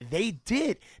group. They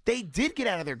did. They did get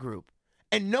out of their group,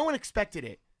 and no one expected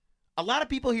it. A lot of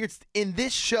people here in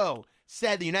this show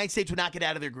said the United States would not get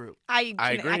out of their group. I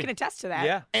agree. I can attest to that.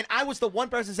 Yeah. And I was the one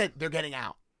person who said they're getting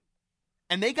out.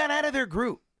 And they got out of their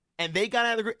group. And they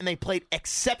played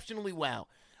exceptionally well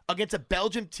against a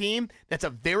Belgium team that's a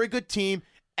very good team.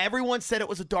 Everyone said it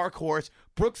was a dark horse.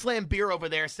 Brooks Lambier over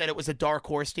there said it was a dark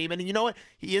horse team. And you know what?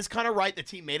 He is kind of right. The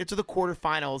team made it to the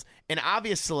quarterfinals and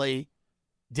obviously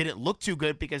didn't look too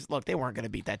good because, look, they weren't going to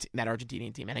beat that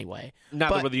Argentinian team anyway.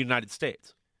 Neither were the United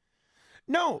States.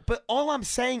 No, but all I'm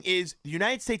saying is the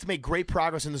United States made great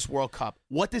progress in this World Cup.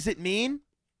 What does it mean?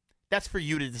 That's for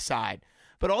you to decide.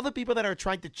 But all the people that are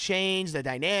trying to change the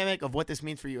dynamic of what this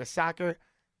means for U.S. soccer,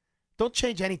 don't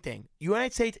change anything.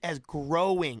 United States is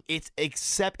growing. It's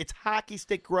hockey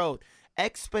stick growth,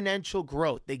 exponential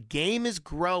growth. The game is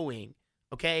growing,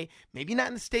 okay? Maybe not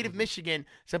in the state of Michigan.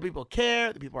 Some people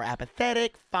care. The people are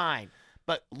apathetic. Fine.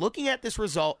 But looking at this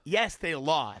result, yes, they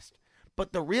lost.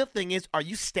 But the real thing is, are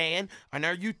you staying and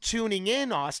are you tuning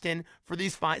in, Austin, for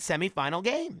these semifinal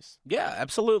games? Yeah,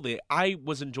 absolutely. I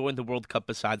was enjoying the World Cup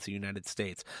besides the United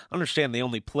States. Understand they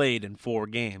only played in 4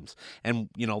 games. And,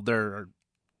 there are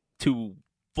 2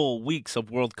 full weeks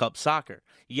of World Cup soccer.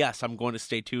 Yes, I'm going to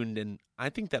stay tuned, and I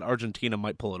think that Argentina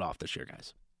might pull it off this year,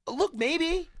 guys. Look,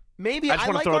 maybe. I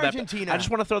like Argentina. I just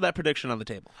want to throw that prediction on the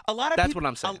table. That's what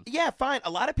I'm saying. Yeah, fine. A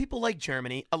lot of people like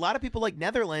Germany. A lot of people like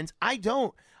Netherlands. I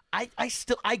don't.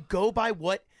 I go by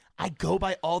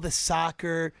all the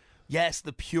soccer, yes,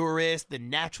 the purist, the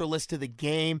naturalist to the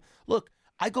game. Look,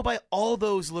 I go by all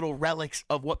those little relics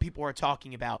of what people are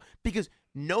talking about because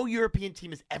no European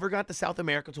team has ever got to South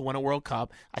America to win a World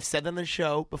Cup. I've said that on the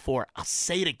show before. I'll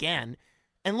say it again.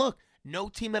 And look, no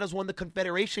team that has won the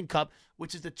Confederation Cup,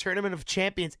 which is the Tournament of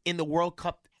Champions in the World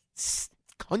Cup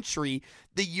country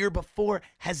the year before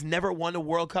has never won a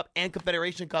World Cup and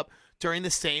Confederation Cup during the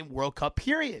same World Cup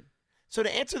period. So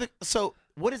to answer so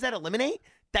what does that eliminate?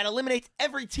 That eliminates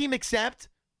every team except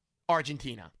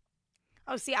Argentina.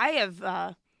 Oh, see,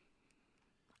 I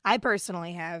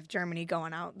personally have Germany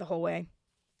going out the whole way.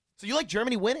 So you like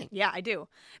Germany winning? Yeah, I do.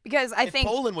 Because I think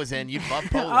if Poland was in, you'd love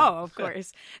Poland. Oh, of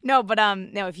course. No, but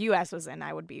no, if US was in,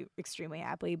 I would be extremely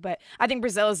happy. But I think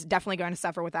Brazil is definitely going to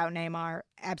suffer without Neymar.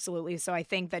 Absolutely. So I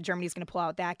think that Germany's going to pull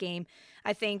out that game.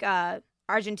 I think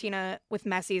Argentina with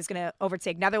Messi is going to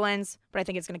overtake Netherlands, but I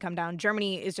think it's going to come down.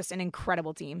 Germany is just an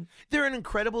incredible team. They're an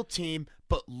incredible team,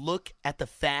 but look at the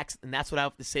facts, and that's what I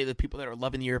have to say to the people that are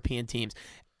loving the European teams.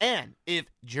 And if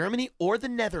Germany or the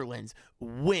Netherlands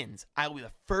wins, I will be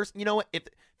the first. You know what?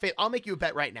 I'll make you a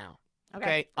bet right now.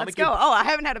 Okay? Let's go. I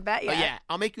haven't had a bet yet. Oh, yeah.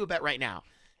 I'll make you a bet right now.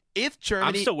 If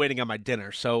Germany, I'm still waiting on my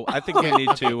dinner, so I think we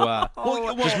need to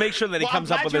just make sure that he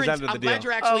comes up with his end of the deal. I'm glad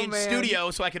you're actually in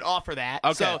studio, so I could offer that.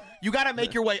 Okay. So you got to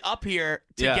make your way up here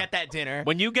to get that dinner.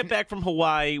 When you get back from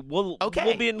Hawaii, we'll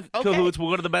be in cahoots. We'll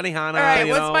go to the Benihana. All right,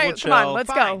 we'll chill. Come on,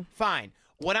 let's go. Fine.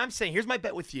 What I'm saying, here's my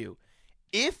bet with you.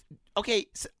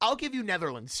 So I'll give you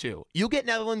Netherlands too. You get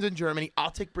Netherlands and Germany. I'll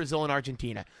take Brazil and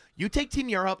Argentina. You take Team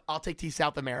Europe. I'll take Team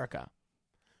South America.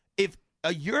 If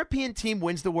a European team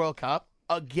wins the World Cup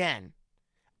again,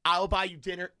 I'll buy you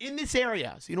dinner in this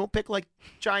area. So you don't pick like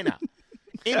China.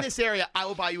 In this area, I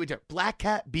will buy you a dinner. Black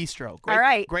Cat Bistro. All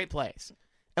right. Great place.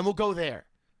 And we'll go there.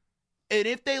 And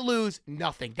if they lose,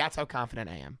 nothing. That's how confident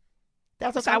I am.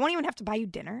 I won't even have to buy you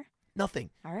dinner? Nothing.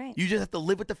 All right. You just have to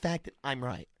live with the fact that I'm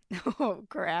right. Oh,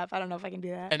 crap. I don't know if I can do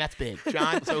that. And that's big.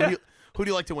 John, so who do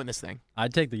you like to win this thing?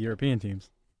 I'd take the European teams.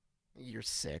 You're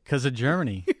sick. Because of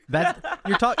Germany.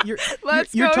 You're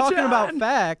talking about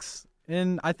facts,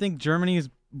 and I think Germany is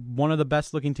one of the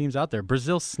best-looking teams out there.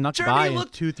 Brazil snuck by in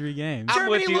 2-3 games.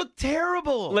 Germany looked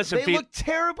terrible. Listen, they looked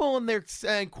terrible in their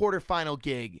quarterfinal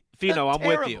gig. Fino, I'm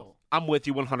with you. I'm with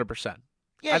you 100%.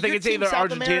 Yeah, I think it's either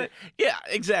Argentina. America. Yeah,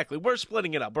 exactly. We're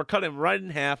splitting it up. We're cutting right in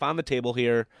half on the table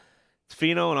here. It's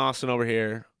Fino and Austin over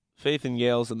here. Faith and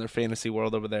Yale's in their fantasy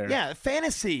world over there. Yeah,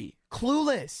 fantasy.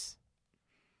 Clueless.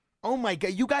 Oh, my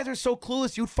God. You guys are so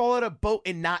clueless. You'd fall out of a boat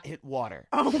and not hit water.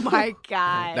 Oh, my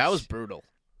God. That was brutal.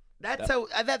 That's the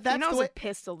way. A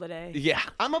pistol today. Yeah.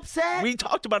 I'm upset. We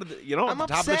talked about it, at the top of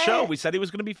the upset. show. We said he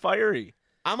was going to be fiery.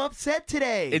 I'm upset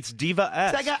today. It's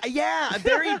diva-esque.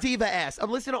 Very diva-esque.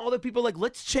 I'm listening to all the people like,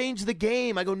 let's change the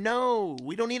game. I go, no,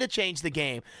 we don't need to change the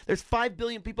game. There's 5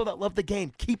 billion people that love the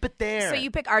game. Keep it there. So you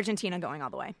pick Argentina going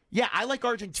all the way. Yeah, I like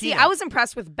Argentina. See, I was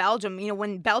impressed with Belgium.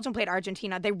 When Belgium played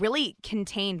Argentina, they really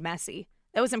contained Messi.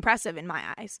 That was impressive in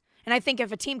my eyes. And I think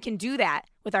if a team can do that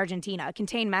with Argentina,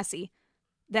 contain Messi,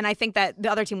 then I think that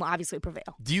the other team will obviously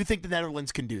prevail. Do you think the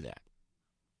Netherlands can do that?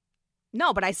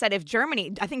 No, but I said I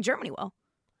think Germany will.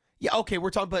 Yeah, okay, we're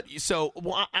talking about,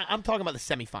 I'm talking about the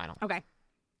semifinal. Okay.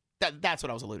 That's what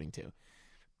I was alluding to.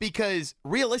 Because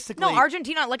realistically. No,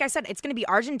 Argentina, like I said, it's going to be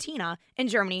Argentina and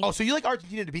Germany. Oh, so you like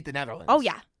Argentina to beat the Netherlands? Oh,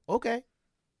 yeah. Okay.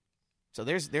 So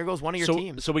there goes one of your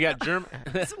teams. So we got Germany.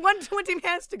 one team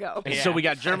has to go. Yeah, so we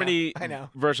got Germany I know.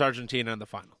 versus Argentina in the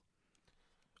final.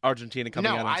 Argentina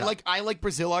coming out on top. I like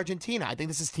Brazil, Argentina. I think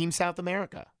this is Team South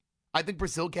America. I think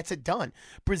Brazil gets it done.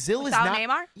 Brazil Without is not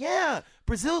Neymar? Yeah,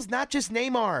 Brazil is not just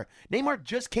Neymar. Neymar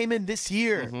just came in this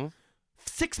year. Mm-hmm.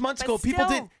 6 months But ago, people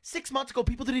still.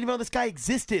 didn't even know this guy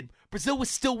existed. Brazil was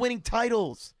still winning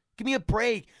titles. Give me a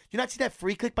break. You not see that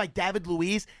free kick by David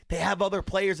Luiz? They have other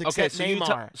players except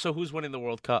Neymar. So who's winning the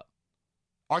World Cup?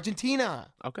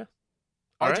 Argentina. Okay.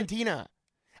 Argentina. Right.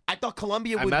 I thought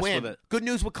Colombia would messed win. with it. Good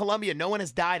news with Colombia. No one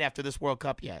has died after this World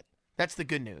Cup yet. That's the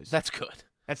good news. That's good.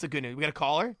 That's the good news. We got a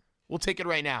caller? We'll take it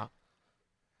right now.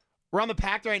 We're on the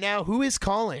pact right now. Who is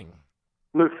calling?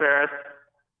 Luke Ferris.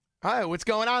 Hi, what's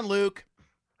going on, Luke?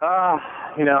 I'm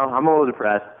a little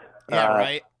depressed. Yeah,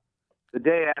 right. The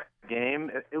day after the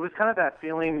game, it was kind of that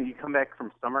feeling you come back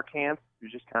from summer camp, you're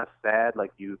just kind of sad,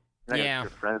 like you're not going to see your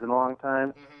friends in a long time.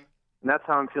 Mm-hmm. And that's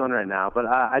how I'm feeling right now. But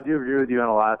I do agree with you on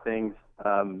a lot of things.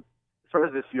 As far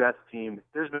as this U.S. team,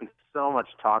 there's been so much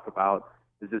talk about,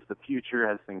 is this the future?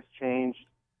 Has things changed?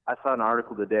 I saw an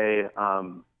article today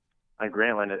on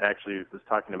Grantland that actually was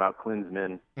talking about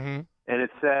Klinsmann, and it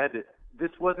said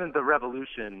this wasn't the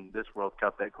revolution, this World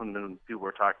Cup that Klinsmann people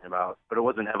were talking about, but it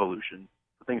was an evolution.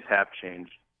 Things have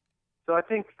changed. So I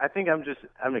think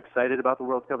I'm excited about the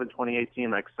World Cup in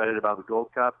 2018. I'm excited about the Gold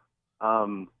Cup.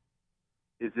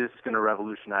 Is this going to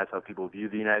revolutionize how people view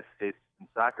the United States in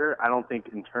soccer? I don't think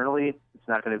internally it's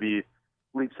not going to be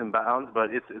leaps and bounds,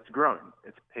 but it's growing.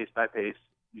 It's pace by pace.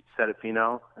 You said it,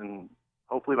 Pino, and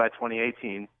hopefully by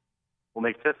 2018 we'll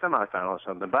make it to a semifinal or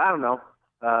something. But I don't know.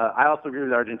 I also agree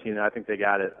with Argentina. I think they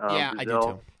got it. Yeah, Brazil, I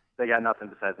do too. They got nothing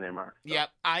besides Neymar. So.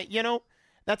 Yep.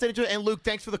 That's it. And Luke,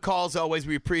 thanks for the call as always.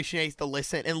 We appreciate the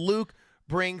listen. And Luke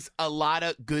brings a lot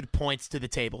of good points to the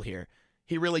table here.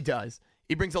 He really does.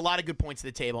 He brings a lot of good points to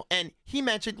the table. And he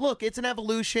mentioned, look, it's an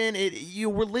evolution.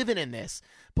 We're living in this.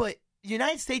 But the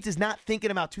United States is not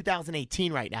thinking about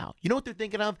 2018 right now. You know what they're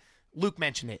thinking of? Luke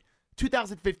mentioned it.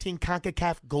 2015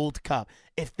 CONCACAF Gold Cup.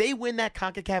 If they win that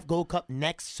CONCACAF Gold Cup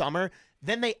next summer,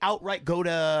 then they outright go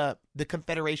to the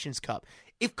Confederations Cup.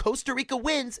 If Costa Rica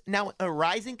wins, now a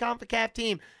rising CONCACAF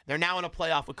team, they're now in a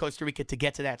playoff with Costa Rica to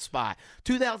get to that spot.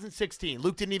 2016,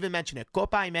 Luke didn't even mention it.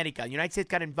 Copa America. United States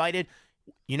got invited.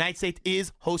 United States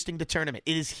is hosting the tournament.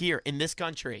 It is here in this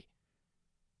country.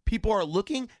 People are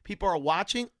looking, people are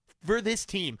watching for this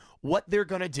team, what they're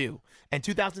going to do. And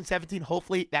 2017,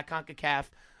 hopefully that CONCACAF,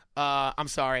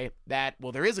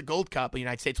 there is a Gold Cup, but the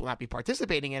United States will not be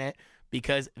participating in it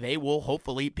because they will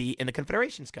hopefully be in the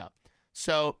Confederations Cup.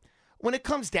 So when it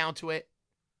comes down to it,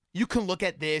 you can look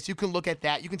at this, you can look at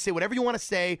that, you can say whatever you want to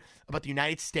say about the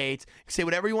United States, you can say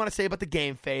whatever you want to say about the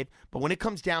game, Faith, but when it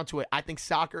comes down to it, I think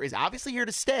soccer is obviously here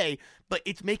to stay, but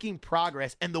it's making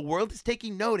progress, and the world is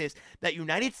taking notice that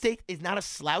United States is not a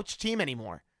slouch team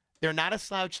anymore. They're not a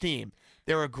slouch team.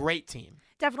 They're a great team.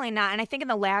 Definitely not, and I think in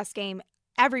the last game,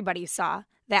 everybody saw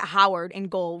that Howard in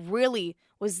goal really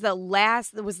was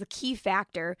the key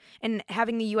factor in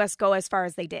having the U.S. go as far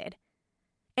as they did.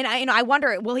 And I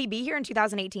wonder, will he be here in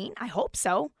 2018? I hope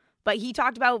so. But he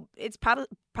talked about it's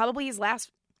probably his last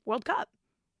World Cup.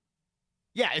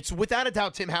 Yeah, it's without a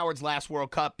doubt Tim Howard's last World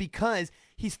Cup because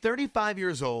he's 35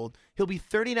 years old. He'll be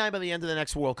 39 by the end of the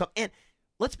next World Cup. And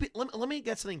let me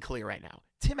get something clear right now.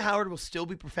 Tim Howard will still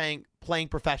be playing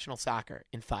professional soccer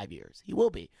in 5 years. He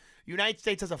will be. The United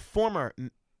States has a former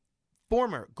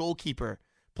goalkeeper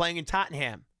playing in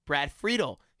Tottenham, Brad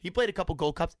Friedel. He played a couple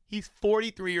Gold Cups. He's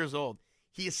 43 years old.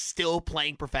 He is still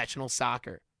playing professional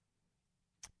soccer.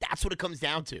 That's what it comes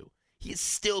down to. He is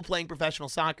still playing professional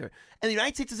soccer. And the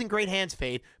United States is in great hands,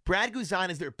 Faith. Brad Guzan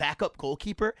is their backup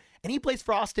goalkeeper, and he plays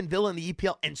for Aston Villa in the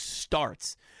EPL and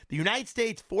starts. The United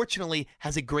States, fortunately,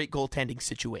 has a great goaltending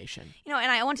situation. And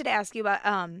I wanted to ask you about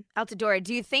Altidore.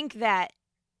 Do you think that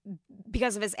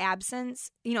because of his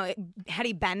absence, had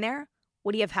he been there,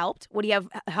 would he have helped? Would he have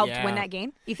helped win that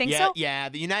game? You think so? Yeah,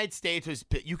 the United States was.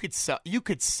 You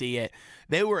could see it.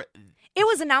 It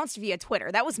was announced via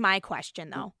Twitter. That was my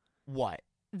question, though. What?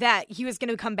 That he was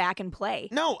going to come back and play.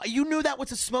 No, you knew that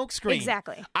was a smokescreen.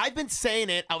 Exactly. I've been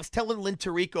saying it. I was telling Lynn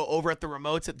Tirico over at the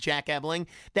remotes at Jack Ebling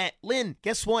that, Lynn,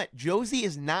 guess what? Josie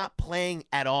is not playing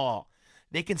at all.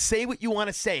 They can say what you want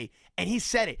to say. And he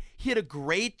said it. He had a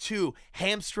grade 2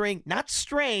 hamstring, not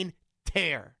strain,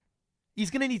 tear. He's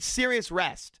going to need serious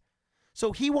rest.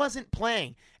 So he wasn't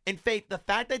playing. In fact, the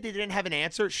fact that they didn't have an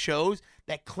answer shows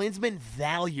that Klinsmann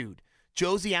valued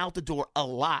Josie Altidore a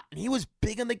lot. And he was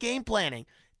big on the game planning.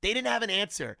 They didn't have an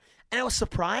answer. And I was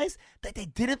surprised that they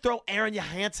didn't throw Aaron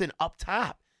Johansson up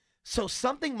top. So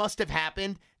something must have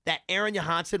happened that Aaron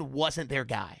Johansson wasn't their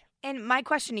guy. And my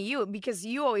question to you, because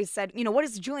you always said, what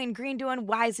is Julian Green doing?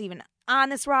 Why is he even on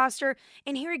this roster?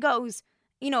 And here he goes.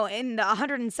 In the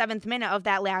 107th minute of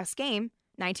that last game,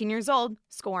 19 years old,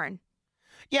 scoring.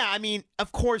 Yeah, I mean,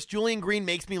 of course, Julian Green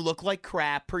makes me look like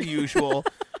crap, per usual.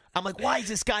 I'm like, why is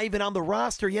this guy even on the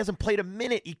roster? He hasn't played a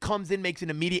minute. He comes in, makes an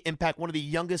immediate impact, one of the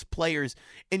youngest players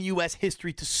in U.S.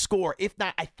 history to score. If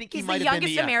not, I think he might have been the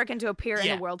youngest American to appear in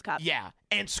the World Cup. Yeah,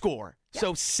 and score. Yeah.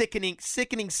 So sickening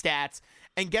stats.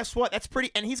 And guess what? That's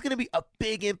pretty. And he's going to be a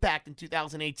big impact in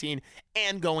 2018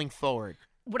 and going forward.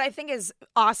 What I think is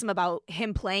awesome about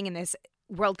him playing in this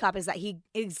World Cup is that he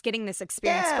is getting this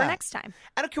experience for next time.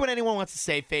 I don't care what anyone wants to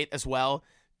say, Faith, as well.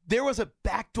 There was a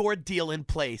backdoor deal in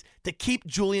place to keep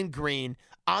Julian Green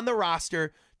on the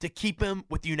roster, to keep him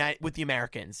with the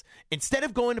Americans. Instead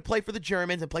of going to play for the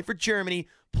Germans and play for Germany,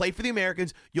 play for the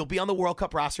Americans, you'll be on the World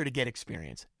Cup roster to get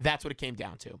experience. That's what it came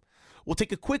down to. We'll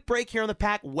take a quick break here on the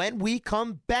Pack. When we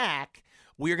come back,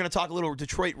 we are going to talk a little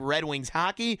Detroit Red Wings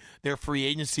hockey, their free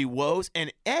agency woes,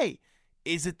 and hey,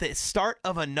 is it the start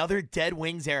of another Dead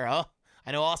Wings era?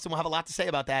 I know Austin will have a lot to say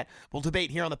about that. We'll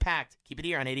debate here on the Pact. Keep it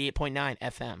here on 88.9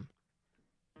 FM.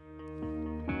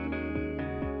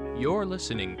 You're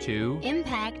listening to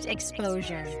Impact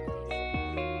Exposure.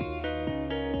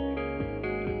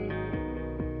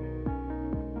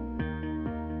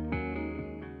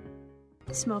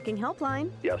 Smoking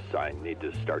helpline. Yes, I need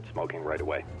to start smoking right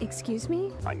away. Excuse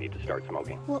me? I need to start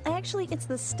smoking. Well, actually, it's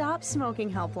the Stop Smoking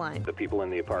helpline. The people in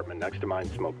the apartment next to mine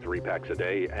smoke 3 packs a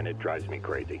day, and it drives me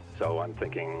crazy. So I'm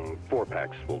thinking 4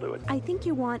 packs will do it. I think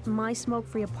you want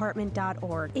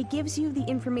mysmokefreeapartment.org. It gives you the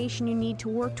information you need to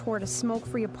work toward a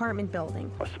smoke-free apartment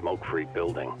building. A smoke-free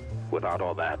building? Without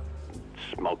all that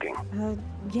smoking?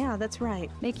 Yeah, that's right.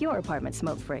 Make your apartment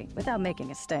smoke-free without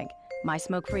making a stink.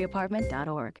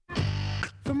 mysmokefreeapartment.org.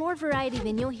 For more variety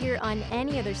than you'll hear on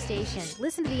any other station,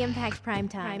 listen to the Impact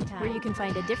Primetime, where you can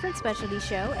find a different specialty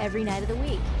show every night of the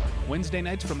week. Wednesday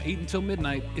nights from 8 until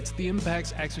midnight, it's the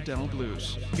Impact's Accidental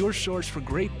Blues, your source for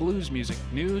great blues music,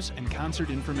 news, and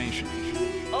concert information.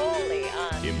 Only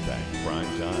on Impact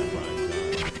Primetime.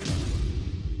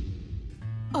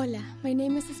 Hola, my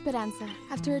name is Esperanza.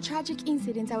 After a tragic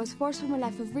incident, I was forced from a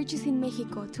life of riches in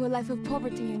Mexico to a life of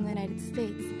poverty in the United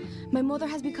States. My mother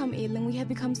has become ill and we have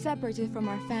become separated from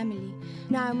our family.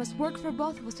 Now I must work for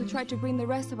both of us to try to bring the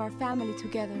rest of our family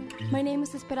together. My name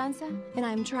is Esperanza and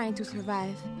I am trying to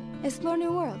survive. Explore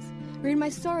new worlds. Read my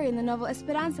story in the novel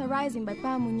Esperanza Rising by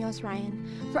Pam Munoz Ryan.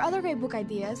 For other great book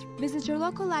ideas, visit your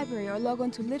local library or log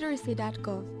on to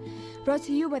literacy.gov. Brought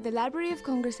to you by the Library of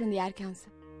Congress and the Ad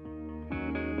Council.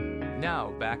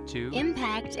 Now back to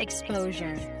Impact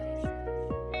Exposure.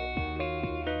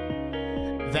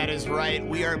 That is right.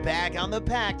 We are back on the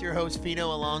Pact. Your host,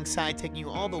 Fino, alongside, taking you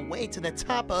all the way to the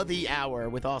top of the hour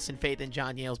with Austin Faith and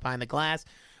John Yales behind the glass.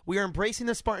 We are embracing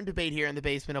the Spartan debate here in the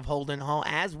basement of Holden Hall,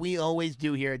 as we always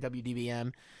do here at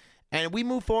WDBM. And we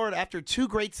move forward after 2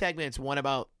 great segments, one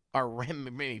about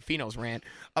maybe Fino's rant,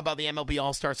 about the MLB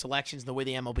All-Star selections and the way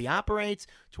the MLB operates,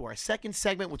 to our second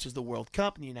segment, which is the World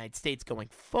Cup in the United States going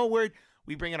forward.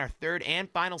 We bring in our third and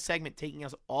final segment, taking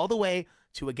us all the way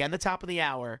to, again, the top of the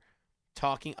hour,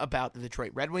 talking about the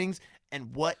Detroit Red Wings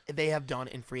and what they have done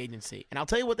in free agency. And I'll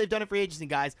tell you what they've done in free agency,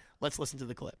 guys. Let's listen to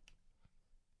the clip.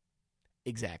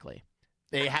 Exactly.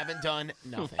 They haven't done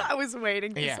nothing. I was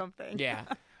waiting for something. Yeah.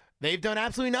 They've done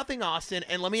absolutely nothing, Austin.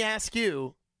 And let me ask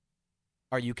you,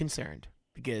 are you concerned?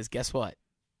 Because guess what?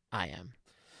 I am.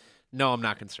 No, I'm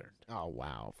not concerned. Oh,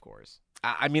 wow, of course.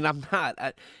 I mean, I'm not.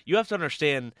 You have to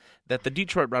understand that the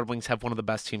Detroit Red Wings have one of the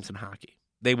best teams in hockey.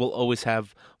 They will always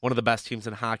have one of the best teams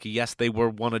in hockey. Yes, they were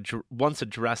once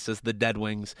addressed as the Dead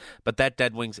Wings, but that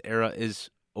Dead Wings era is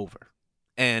over.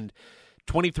 And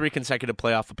 23 consecutive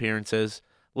playoff appearances.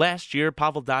 Last year,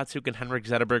 Pavel Datsyuk and Henrik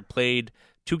Zetterberg played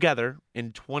together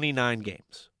in 29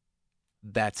 games.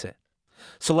 That's it.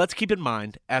 So let's keep in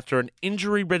mind, after an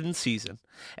injury-ridden season,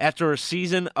 after a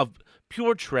season of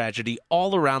pure tragedy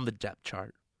all around the depth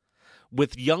chart,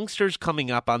 with youngsters coming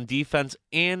up on defense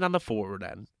and on the forward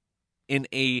end, in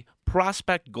a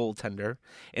prospect goaltender,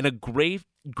 in a great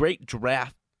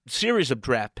draft, series of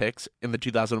draft picks in the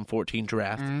 2014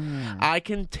 draft, I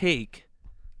can take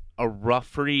a rough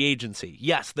free agency.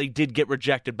 Yes, they did get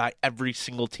rejected by every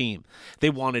single team. They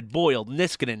wanted Boyle,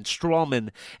 Niskanen, Strawman,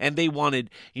 and they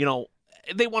wanted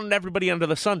everybody under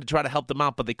the sun to try to help them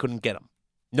out, but they couldn't get them.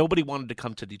 Nobody wanted to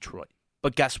come to Detroit.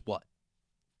 But guess what?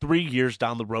 3 years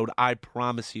down the road, I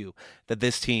promise you that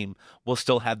this team will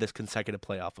still have this consecutive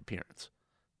playoff appearance.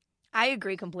 I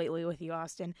agree completely with you,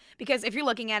 Austin, because if you're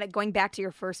looking at it, going back to your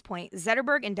first point,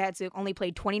 Zetterberg and Datsyuk only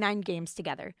played 29 games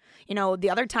together. You know, the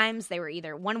other times they were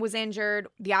either one was injured,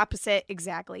 the opposite,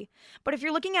 exactly. But if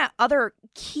you're looking at other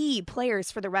key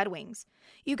players for the Red Wings,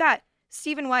 you got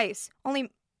Stephen Weiss, he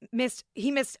missed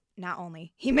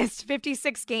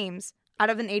 56 games out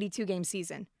of an 82-game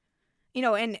season. You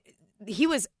know, and he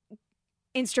was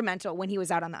instrumental when he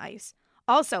was out on the ice.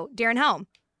 Also, Darren Helm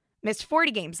missed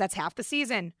 40 games. That's half the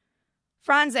season.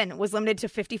 Franzen was limited to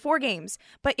 54 games.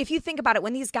 But if you think about it,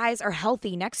 when these guys are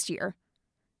healthy next year,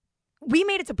 we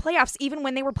made it to playoffs even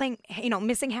when they were playing,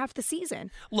 missing half the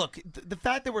season. Look, the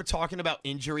fact that we're talking about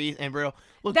injuries and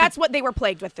that's what they were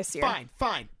plagued with this year.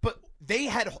 Fine. But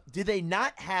did they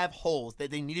not have holes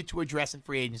that they needed to address in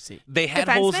free agency? They had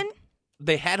holes.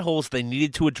 They had holes they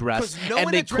needed to address, and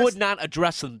they could not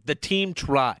address them. The team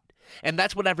tried. And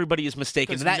that's what everybody is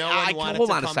mistaken.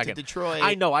 Hold on a second. Detroit.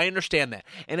 I know, I understand that.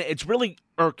 And it's really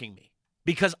irking me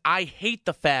because I hate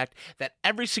the fact that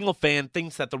every single fan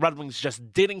thinks that the Red Wings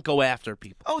just didn't go after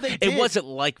people. Oh, they did. It wasn't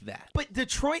like that. But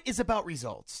Detroit is about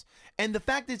results. And the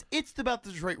fact is, it's about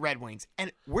the Detroit Red Wings.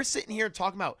 And we're sitting here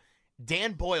talking about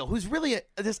Dan Boyle, who's really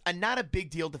not a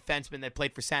big deal defenseman that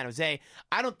played for San Jose.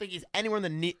 I don't think he's anywhere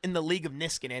in the league of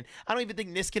Niskanen. I don't even think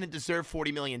Niskanen deserved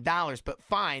 $40 million, but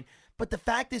fine. But the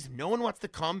fact is, no one wants to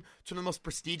come to the most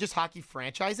prestigious hockey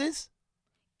franchises.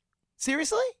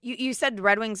 Seriously? You said the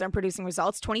Red Wings aren't producing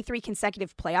results. 23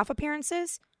 consecutive playoff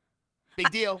appearances. Big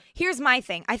deal. Here's my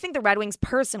thing. I think the Red Wings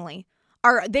personally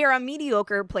they're a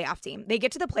mediocre playoff team. They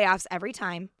get to the playoffs every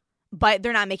time, but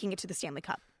they're not making it to the Stanley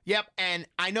Cup. Yep, and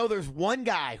I know there's one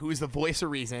guy who is the voice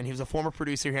of reason. He was a former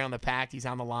producer here on the Pact. He's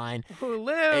on the line. Ooh,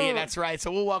 Lou. Hey, that's right.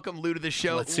 So we'll welcome Lou to the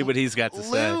show. Let's see what he's got to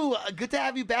say. Lou, good to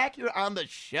have you back here on the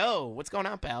show. What's going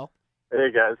on, pal?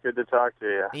 Hey, guys. Good to talk to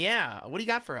you. Yeah. What do you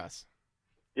got for us?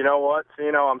 You know what,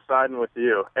 Fino? I'm siding with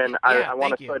you. And I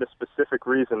want to cite a specific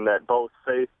reason that both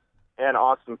Faith and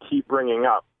Austin keep bringing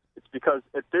up. It's because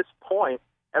at this point,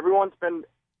 everyone's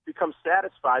become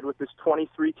satisfied with this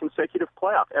 23 consecutive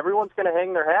playoff. Everyone's going to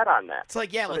hang their hat on that. It's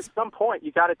like, at some point,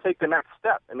 you got to take the next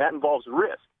step, and that involves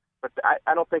risk. But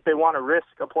I don't think they want to risk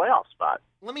a playoff spot.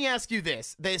 Let me ask you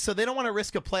this: so they don't want to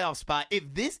risk a playoff spot.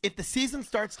 If the season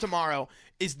starts tomorrow,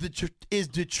 is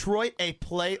Detroit a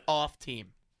playoff team?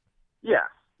 Yes.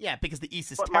 Yeah, because the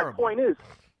East is but terrible. My point is,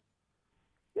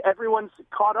 everyone's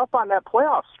caught up on that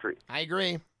playoff streak. I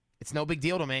agree. It's no big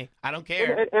deal to me. I don't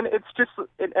care. And it's just,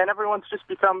 and everyone's just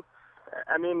become,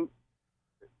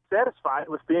 satisfied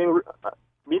with being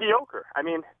mediocre. I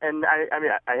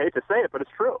hate to say it, but it's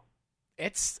true.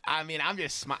 I'm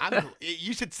just,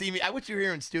 you should see me. I wish you were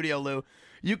here in studio, Lou.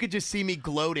 You could just see me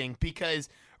gloating because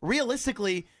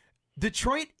realistically,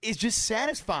 Detroit is just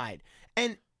satisfied.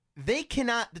 And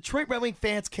Detroit Red Wing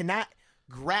fans cannot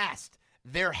grasp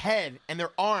their head and their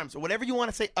arms or whatever you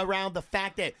want to say around the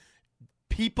fact that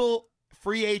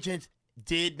free agents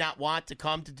did not want to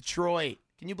come to Detroit.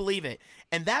 Can you believe it?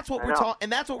 And that's what we're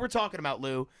talking about,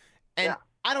 Lou. And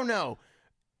I don't know.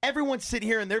 Everyone's sitting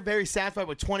here and they're very satisfied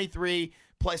with 23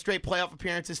 straight playoff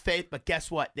appearances, Faith. But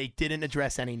guess what? They didn't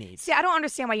address any needs. See, I don't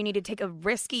understand why you need to take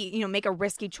make a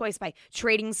risky choice by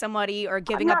trading somebody or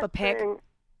giving up a pick.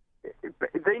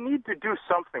 They need to do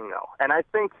something though, and I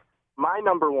think my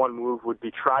number one move would be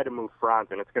try to move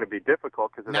Franzen. It's going to be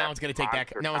difficult because no one's going to take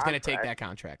that. No one's going to take that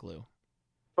contract, Lou.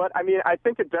 But I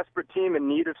think a desperate team in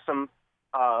need of some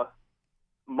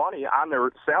money on their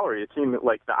salary, a team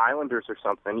like the Islanders or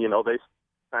something, they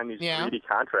sign these greedy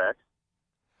contracts.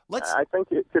 I think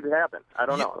it could happen. I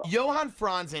don't know. Johan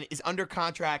Franzen is under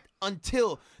contract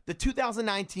until the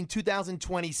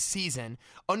 2019-2020 season,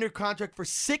 under contract for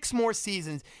 6 more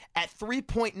seasons at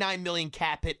 $3.9 million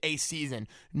cap hit a season.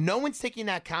 No one's taking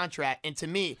that contract, and to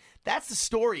me, that's the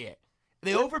story.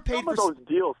 They overpaid for those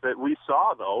deals that we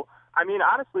saw, though.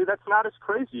 Honestly, that's not as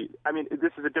crazy.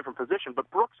 This is a different position, but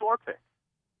Brooks Orpik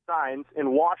signs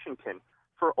in Washington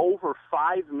for over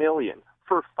 $5 million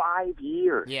for 5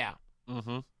 years. Yeah.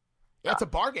 Mm-hmm. Yeah, it's a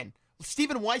bargain.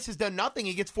 Stephen Weiss has done nothing.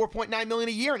 He gets $4.9 million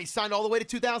a year, and he signed all the way to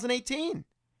 2018.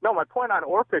 No, my point on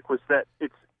Orpik was that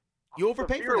it's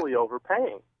severely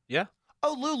overpaying. Yeah.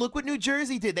 Oh, Lou, look what New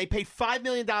Jersey did. They paid $5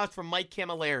 million for Mike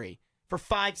Camilleri for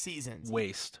 5 seasons.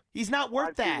 Waste. He's not worth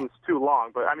 5 that. seasons too long,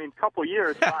 but a couple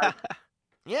years. 5.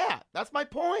 Yeah, that's my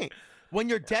point. When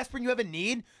you're desperate and you have a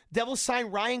need, Devils sign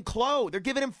Ryan Clough. They're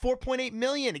giving him $4.8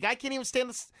 million. The guy can't even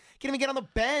get on the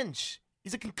bench.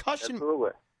 He's a concussion. Absolutely.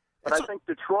 But I think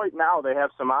Detroit now, they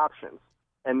have some options.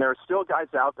 And there are still guys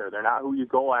out there. They're not who you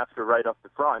go after right up the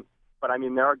front. But,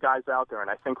 there are guys out there.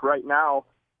 And I think right now,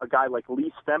 a guy like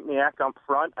Lee Stempniak up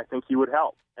front, I think he would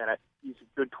help. And he's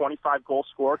a good 25-goal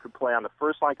scorer, could play on the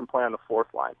first line, can play on the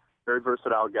fourth line. Very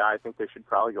versatile guy. I think they should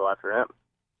probably go after him.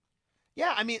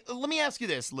 Yeah, let me ask you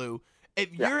this, Lou.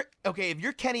 If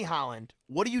you're Kenny Holland,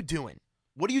 what are you doing?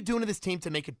 What are you doing to this team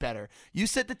to make it better? You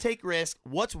said to take risk.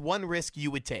 What's one risk you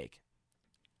would take?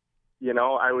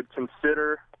 I would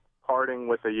consider parting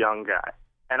with a young guy.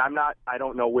 And I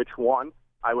don't know which one.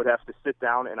 I would have to sit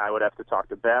down and I would have to talk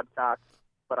to Babcock.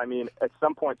 But, at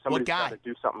some point, somebody's got to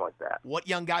do something like that. What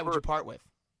young guy would you part with?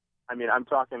 I'm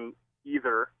talking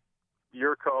either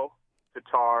Yurko,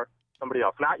 Tatar, somebody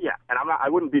else. Not yet. And I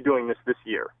wouldn't be doing this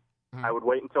year. Mm-hmm. I would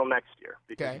wait until next year.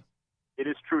 Because it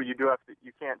is true, you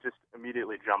can't just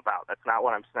immediately jump out. That's not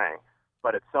what I'm saying.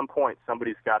 But at some point,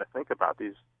 somebody's got to think about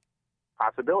these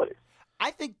possibilities. I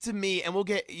think to me, and we'll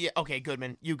get okay,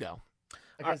 Goodman, you go.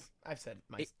 I've said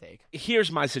my take.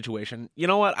 Here's my situation. You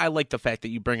know what? I like the fact that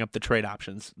you bring up the trade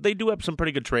options. They do have some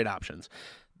pretty good trade options.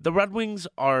 The Red Wings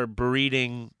are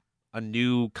breeding a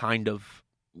new kind of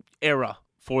era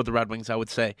for the Red Wings, I would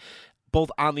say,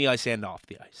 both on the ice and off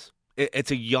the ice.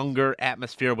 It's a younger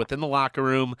atmosphere within the locker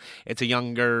room. It's a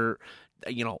younger,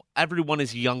 everyone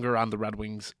is younger on the Red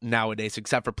Wings nowadays,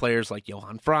 except for players like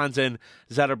Johan Franzen,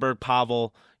 Zetterberg,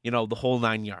 Pavel, the whole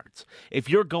 9 yards. If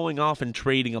you're going off and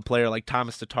trading a player like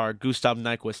Thomas Tatar, Gustav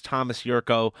Nyquist, Thomas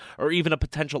Yurko, or even a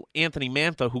potential Anthony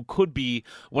Mantha, who could be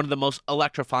one of the most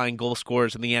electrifying goal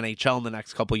scorers in the NHL in the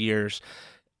next couple of years,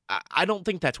 I don't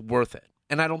think that's worth it.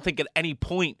 And I don't think at any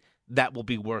point that will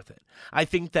be worth it. I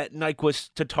think that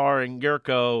Nyquist, Tatar, and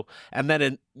Yurko, and then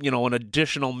an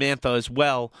additional Mantha as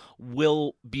well,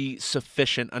 will be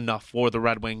sufficient enough for the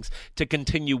Red Wings to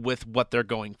continue with what they're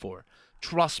going for.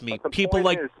 Trust me, people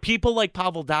like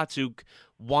Pavel Datsyuk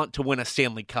want to win a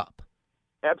Stanley Cup.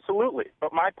 Absolutely.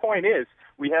 But my point is,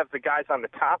 we have the guys on the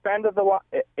top end of the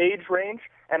age range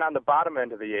and on the bottom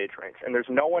end of the age range, and there's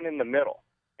no one in the middle.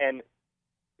 And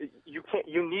you can't.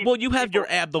 You need. Well, you have your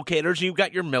Abdelkaders, you've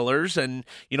got your Millers, and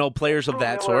players of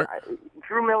that sort.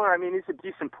 Drew Miller, I mean, he's a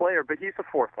decent player, but he's a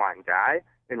fourth line guy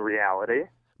in reality.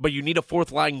 But you need a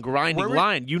fourth line grinding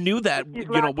line. You knew that,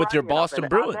 with your Boston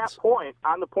Bruins.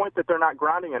 On the point that they're not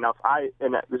grinding enough,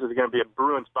 and this is going to be a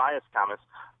Bruins bias comment,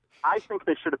 I think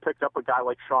they should have picked up a guy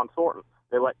like Sean Thornton.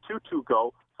 They let Tutu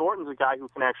go. Thornton's a guy who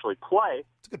can actually play,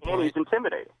 and he's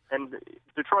intimidating. And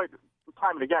Detroit,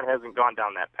 time and again, hasn't gone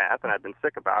down that path, and I've been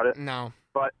sick about it. No.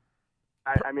 But,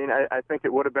 I think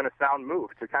it would have been a sound move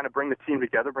to kind of bring the team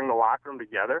together, bring the locker room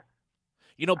together.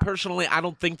 Personally, I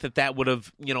don't think that would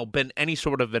have, been any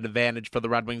sort of an advantage for the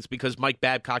Red Wings because Mike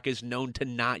Babcock is known to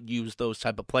not use those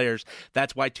type of players.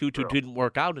 That's why Tutu didn't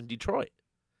work out in Detroit.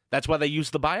 That's why they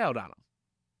used the buyout on him.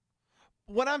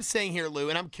 What I'm saying here, Lou,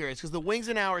 and I'm curious, because the Wings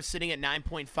now are sitting at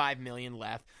 $9.5 million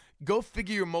left. Go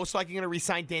figure, you're most likely going to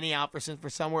re-sign Danny Alfredsson for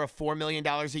somewhere of $4 million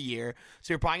a year,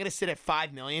 so you're probably going to sit at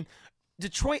 $5 million.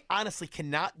 Detroit honestly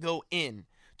cannot go in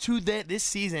to this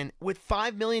season with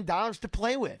 $5 million to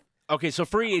play with. Okay, so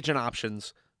free agent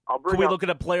options. Can we look at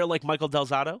a player like Michael Del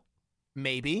Zotto?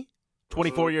 Maybe.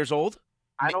 24 years old?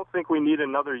 I don't think we need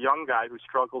another young guy who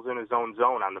struggles in his own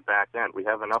zone on the back end. We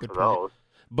have enough of those.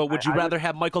 But would you rather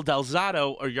have Michael Del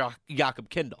Zotto or Jakob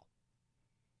Kindl?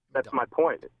 That's my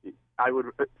point. I would,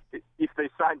 if they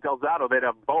signed Del Zotto, they'd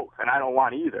have both, and I don't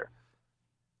want either.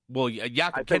 Well,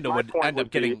 Jakob Kindl would end up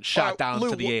getting shot down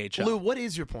to the AHL. Lou, what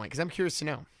is your point? Because I'm curious to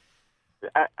know.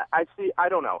 I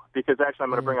don't know, because actually I'm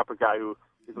going to bring up a guy who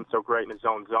isn't so great in his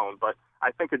own zone, but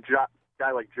I think a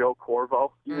guy like Joe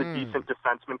Corvo, he's a decent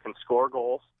defenseman, can score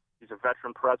goals. He's a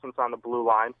veteran presence on the blue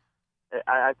line.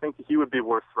 I think he would be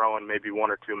worth throwing maybe $1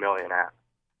 or $2 million at.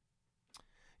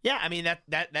 Yeah, I mean,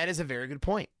 that is a very good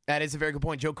point. That is a very good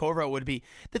point. Joe Corvo would be.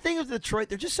 The thing with Detroit,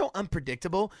 they're just so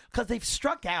unpredictable because they've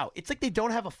struck out. It's like they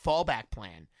don't have a fallback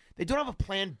plan. They don't have a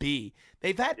plan B.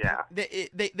 They've had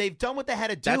they've done what they had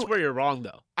to do. That's where you're wrong,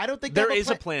 though. I don't think there is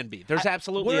a plan B. There's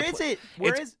absolutely Where is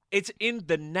it? It's in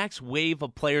the next wave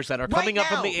of players that are coming up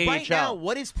from the AHL. Right now,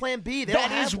 what is plan B?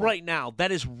 That is right now.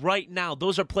 That is right now.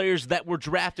 Those are players that were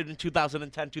drafted in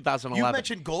 2010, 2011. You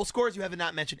mentioned goal scorers. You have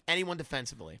not mentioned anyone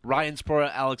defensively. Ryan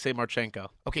Spora, Alexei Marchenko.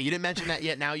 Okay, you didn't mention that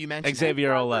yet. Now you mentioned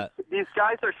Xavier Ouellet. These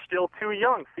guys are still too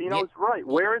young. Fino's right.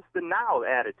 Where is the now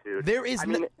attitude? There is.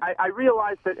 I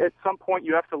realize that at some point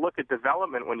you have to look at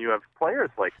development when you have players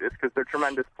like this because they're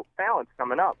tremendous talents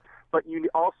coming up. But you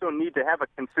also need to have a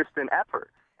consistent effort.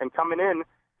 And coming in,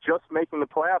 just making the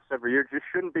playoffs every year just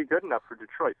shouldn't be good enough for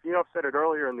Detroit. Fino said it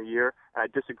earlier in the year, and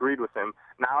I disagreed with him.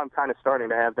 Now I'm kind of starting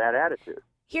to have that attitude.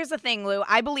 Here's the thing, Lou.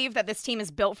 I believe that this team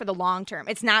is built for the long term.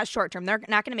 It's not short term. They're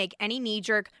not going to make any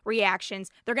knee-jerk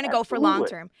reactions. They're going to go for long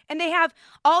term. And they have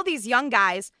all these young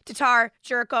guys, Tatar,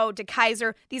 Jurko,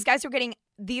 DeKaiser. These guys are getting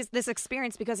this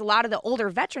experience because a lot of the older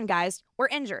veteran guys were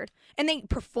injured. And they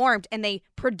performed and they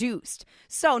produced.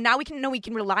 So now we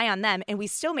can rely on them, and we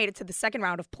still made it to the second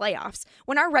round of playoffs.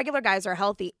 When our regular guys are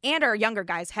healthy and our younger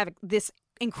guys have this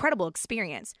incredible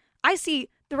experience, I see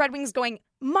the Red Wings going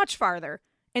much farther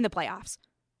in the playoffs.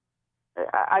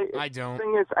 I don't. The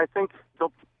thing is, I think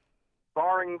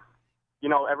barring,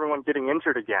 everyone getting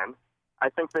injured again, I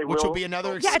think they will. Which will be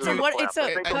another excuse.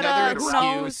 Another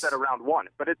excuse set around one.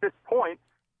 But at this point,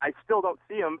 I still don't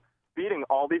see them beating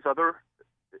all these other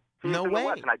teams in the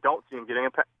West, and I don't see them getting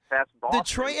past Boston.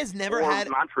 Detroit has never or had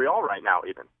Montreal right now,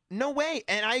 even. No way,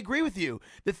 and I agree with you.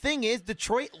 The thing is,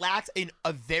 Detroit lacks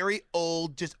a very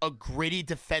old, just a gritty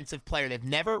defensive player. They've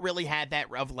never really had that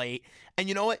of late. And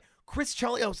you know what? Chris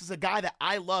Chelios is a guy that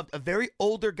I loved, a very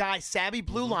older guy, savvy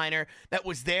blue liner that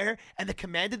was there and that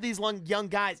commanded these young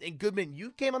guys. And Goodman,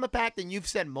 you came on the pact and you've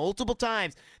said multiple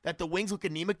times that the Wings look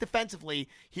anemic defensively.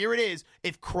 Here it is.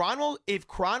 If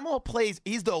Cronwall plays,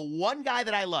 he's the one guy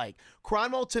that I like.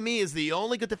 Cronwall, to me, is the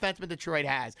only good defenseman Detroit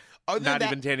has. Not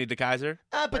even Danny DeKaiser?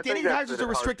 But Danny DeKaiser's a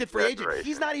restricted free agent.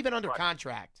 He's not even under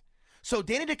contract. So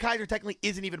Danny DeKaiser technically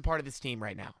isn't even part of this team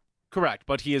right now. Correct,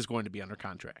 but he is going to be under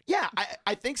contract. Yeah,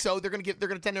 I think so. They're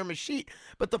gonna tender him a sheet.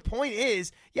 But the point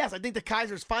is, yes, I think the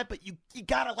Kaiser's fine, but you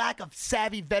got a lack of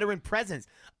savvy veteran presence.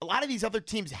 A lot of these other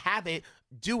teams have it,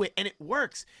 do it, and it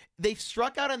works. They've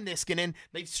struck out on Niskanen,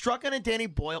 they've struck out on Danny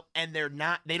Boyle, and they're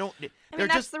not. They don't.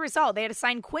 That's the result. They had to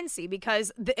sign Quincy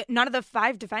because none of the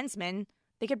 5 defensemen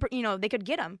they could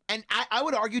get him. And I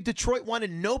would argue Detroit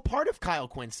wanted no part of Kyle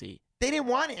Quincy. They didn't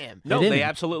want him. No, they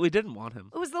absolutely didn't want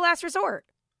him. It was the last resort.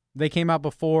 They came out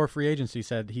before free agency,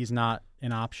 said he's not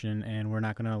an option and we're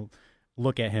not going to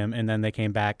look at him. And then they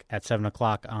came back at 7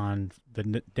 o'clock on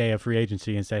the day of free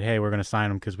agency and said, hey, we're going to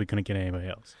sign him because we couldn't get anybody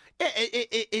else. Yeah,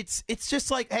 it's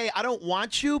just like, hey, I don't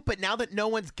want you, but now that no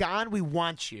one's gone, we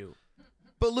want you.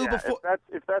 But Lou,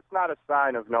 if that's not a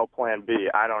sign of no plan B,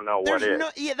 I don't know what is.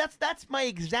 That's my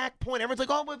exact point. Everyone's like,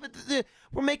 oh, but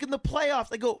we're making the playoffs.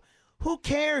 They go, who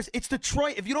cares? It's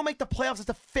Detroit. If you don't make the playoffs, it's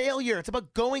a failure. It's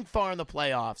about going far in the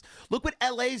playoffs. Look what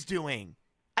LA's doing.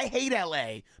 I hate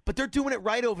LA, but they're doing it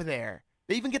right over there.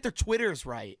 They even get their Twitters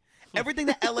right. Everything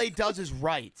that LA does is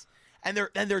right, and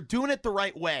they're doing it the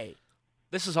right way.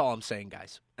 This is all I'm saying,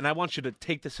 guys, and I want you to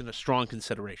take this into strong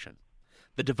consideration.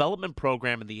 The development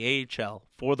program in the AHL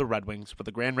for the Red Wings, for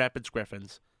the Grand Rapids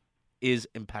Griffins, is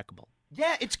impeccable.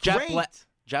 Yeah, it's great.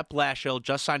 Jeff Blashill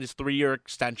just signed his 3-year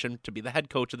extension to be the head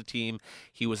coach of the team.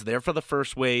 He was there for the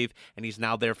first wave, and he's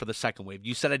now there for the second wave.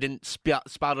 You said I didn't spout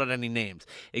out any names.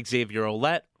 Xavier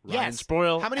Ouellet, Ryan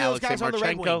Sproul, how many of those guys are on the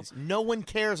Red Marchenko. Wings? No one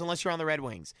cares unless you're on the Red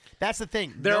Wings. That's the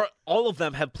thing. All of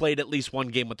them have played at least one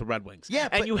game with the Red Wings. Yeah,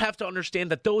 and you have to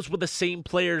understand that those were the same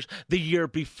players the year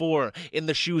before in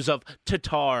the shoes of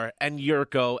Tatar and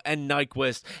Yurko and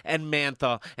Nyquist and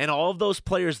Mantha and all of those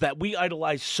players that we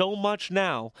idolize so much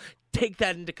now. Take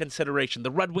that into consideration.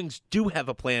 The Red Wings do have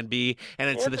a plan B, and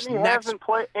it's Anthony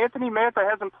Mantha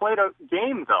hasn't played a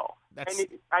game, though.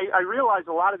 I realize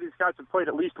a lot of these guys have played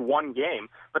at least one game,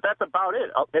 but that's about it,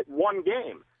 at one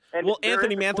game. And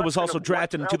Anthony Mantha was also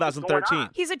drafted in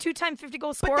 2013. He's a 2-time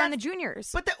 50-goal scorer on the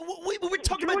juniors. But we're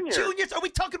talking about juniors. Are we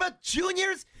talking about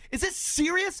juniors? Is this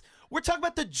serious? We're talking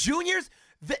about the juniors?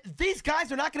 These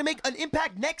guys are not going to make an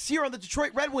impact next year on the Detroit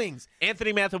Red Wings.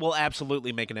 Anthony Mantha will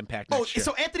absolutely make an impact next year.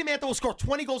 So Anthony Mantha will score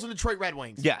 20 goals in the Detroit Red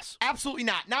Wings? Yes. Absolutely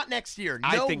not. Not next year. No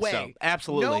I think way. so.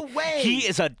 Absolutely. No way. He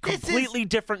is a completely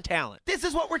different talent. This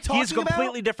is what we're talking about? He's a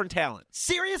completely different talent.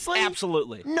 Seriously?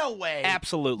 Absolutely. No way.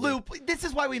 Absolutely. Lou, this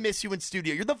is why we miss you in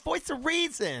studio. You're the voice of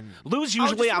reason. Lou's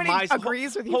usually on my side.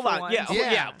 Agrees with you Hold for on. once.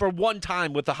 Yeah, for one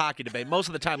time with the hockey debate. Most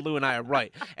of the time, Lou and I are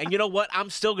right. And you know what?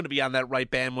 I'm still going to be on that right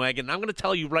bandwagon. I'm going to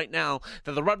tell you right now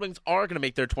that the Red Wings are going to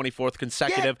make their 24th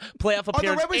consecutive playoff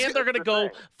appearance, and they're going to go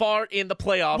far in the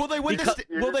playoffs. Will they win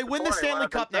the Stanley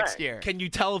Cup next year? Can you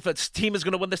tell if a team is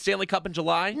going to win the Stanley Cup in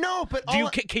July? No, but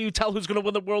can you tell who's going to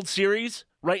win the World Series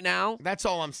right now? That's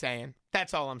all I'm saying.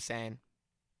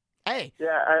 Hey. Yeah,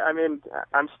 I mean,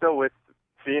 I'm still with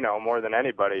Fino more than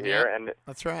anybody here, and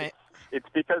that's right. It's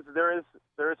because there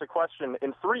is a question.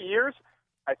 In 3 years,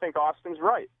 I think Austin's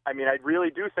right. I mean, I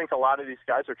really do think a lot of these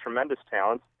guys are tremendous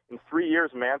talents. In 3 years,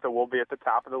 Mantha will be at the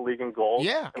top of the league in goals.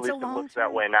 Yeah, at least it looks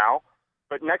that way now.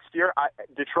 But next year,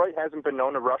 Detroit hasn't been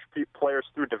known to rush players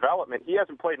through development. He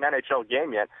hasn't played an NHL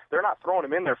game yet. They're not throwing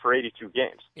him in there for 82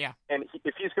 games. Yeah. And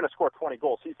if he's going to score 20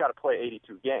 goals, he's got to play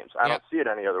 82 games. I don't see it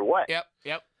any other way.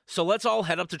 Yep. So let's all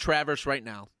head up to Traverse right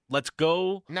now. Let's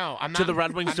go to the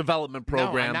Red Wings development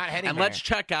program, I'm not heading and there. let's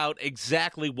check out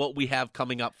exactly what we have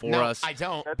coming up for us. I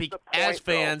don't. That's the point, as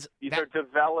fans, these are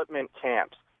development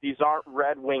camps. These aren't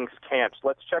Red Wings camps.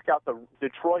 Let's check out the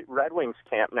Detroit Red Wings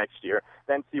camp next year,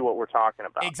 then see what we're talking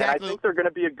about. Exactly. And I think they're going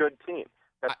to be a good team.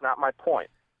 That's not my point.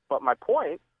 But my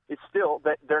point is still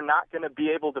that they're not going to be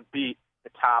able to beat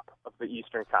the top of the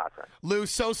Eastern Conference. Lou,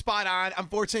 so spot on.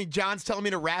 Unfortunately, John's telling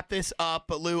me to wrap this up,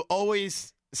 but Lou,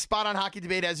 always spot on hockey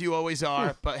debate as you always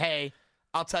are. But hey,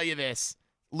 I'll tell you this.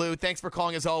 Lou, thanks for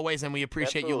calling as always, and we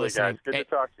appreciate you listening. Guys. Good to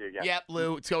talk to you again. Yep,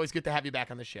 Lou, it's always good to have you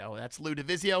back on the show. That's Lou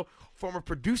DeVizio, former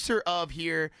producer of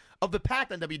The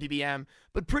Pact on WDBM,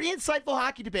 but pretty insightful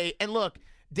hockey debate. And look,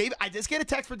 Dave, I just get a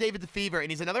text from David DeFever, and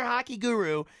he's another hockey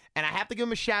guru, and I have to give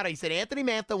him a shout out. He said Anthony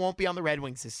Mantha won't be on the Red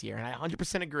Wings this year, and I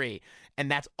 100% agree. And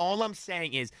that's all I'm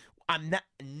saying is I'm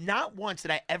not once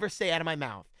did I ever say out of my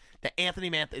mouth that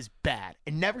Anthony Mantha is bad.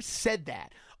 I never said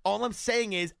that. All I'm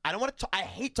saying is I don't want to. I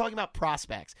hate talking about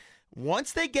prospects.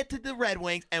 Once they get to the Red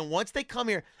Wings and once they come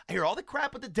here, I hear all the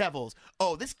crap with the Devils.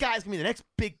 Oh, this guy's going to be the next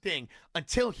big thing.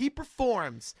 Until he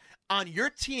performs on your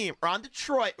team or on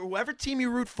Detroit or whoever team you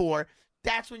root for,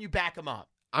 that's when you back him up.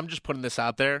 I'm just putting this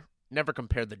out there. never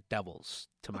compare the Devils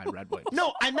to my Red Wings.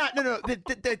 No, I'm not. No.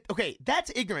 Okay,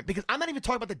 that's ignorant because I'm not even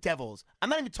talking about the Devils. I'm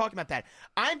not even talking about that.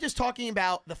 I'm just talking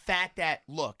about the fact that,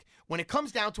 look, when it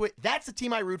comes down to it, that's the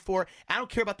team I root for. I don't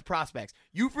care about the prospects.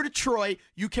 You for Detroit,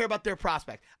 you care about their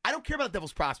prospect. I don't care about the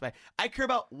Devils' prospect. I care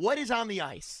about what is on the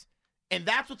ice, and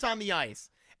that's what's on the ice.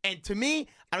 And to me,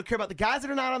 I don't care about the guys that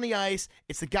are not on the ice.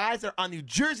 It's the guys that are on New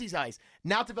Jersey's ice,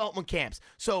 not development camps.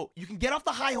 So you can get off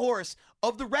the high horse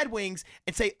of the Red Wings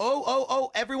and say, oh,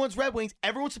 everyone's Red Wings.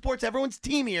 Everyone supports everyone's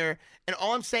team here. And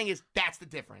all I'm saying is that's the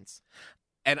difference.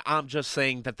 And I'm just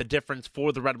saying that the difference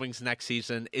for the Red Wings next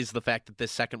season is the fact that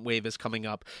this second wave is coming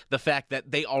up. The fact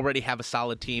that they already have a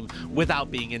solid team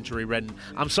without being injury-ridden.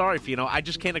 I'm sorry, Fino. I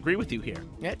just can't agree with you here.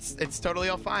 It's totally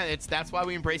all fine. That's why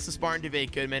we embrace the Spartan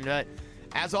debate, Goodman. But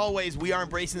as always, we are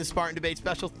embracing the Spartan debate.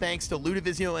 Special thanks to Lou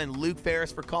DeVizio and Luke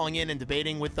Ferris for calling in and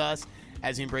debating with us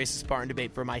as we embrace the Spartan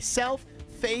debate. For myself,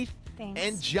 Faith,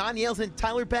 and John Yales, and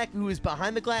Tyler Beck, who is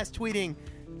behind the glass tweeting.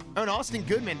 Oh, and Austin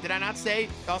Goodman. Did I not say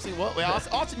Austin? What?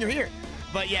 Austin, you're here.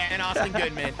 But yeah, and Austin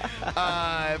Goodman.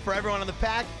 For everyone on the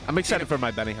pack. I'm excited for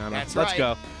my Benihana. That's Let's right.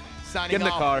 go. Signing Get in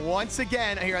the off car. once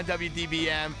again here on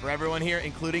WDBM. For everyone here,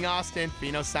 including Austin,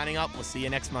 Fino signing up. We'll see you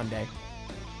next Monday.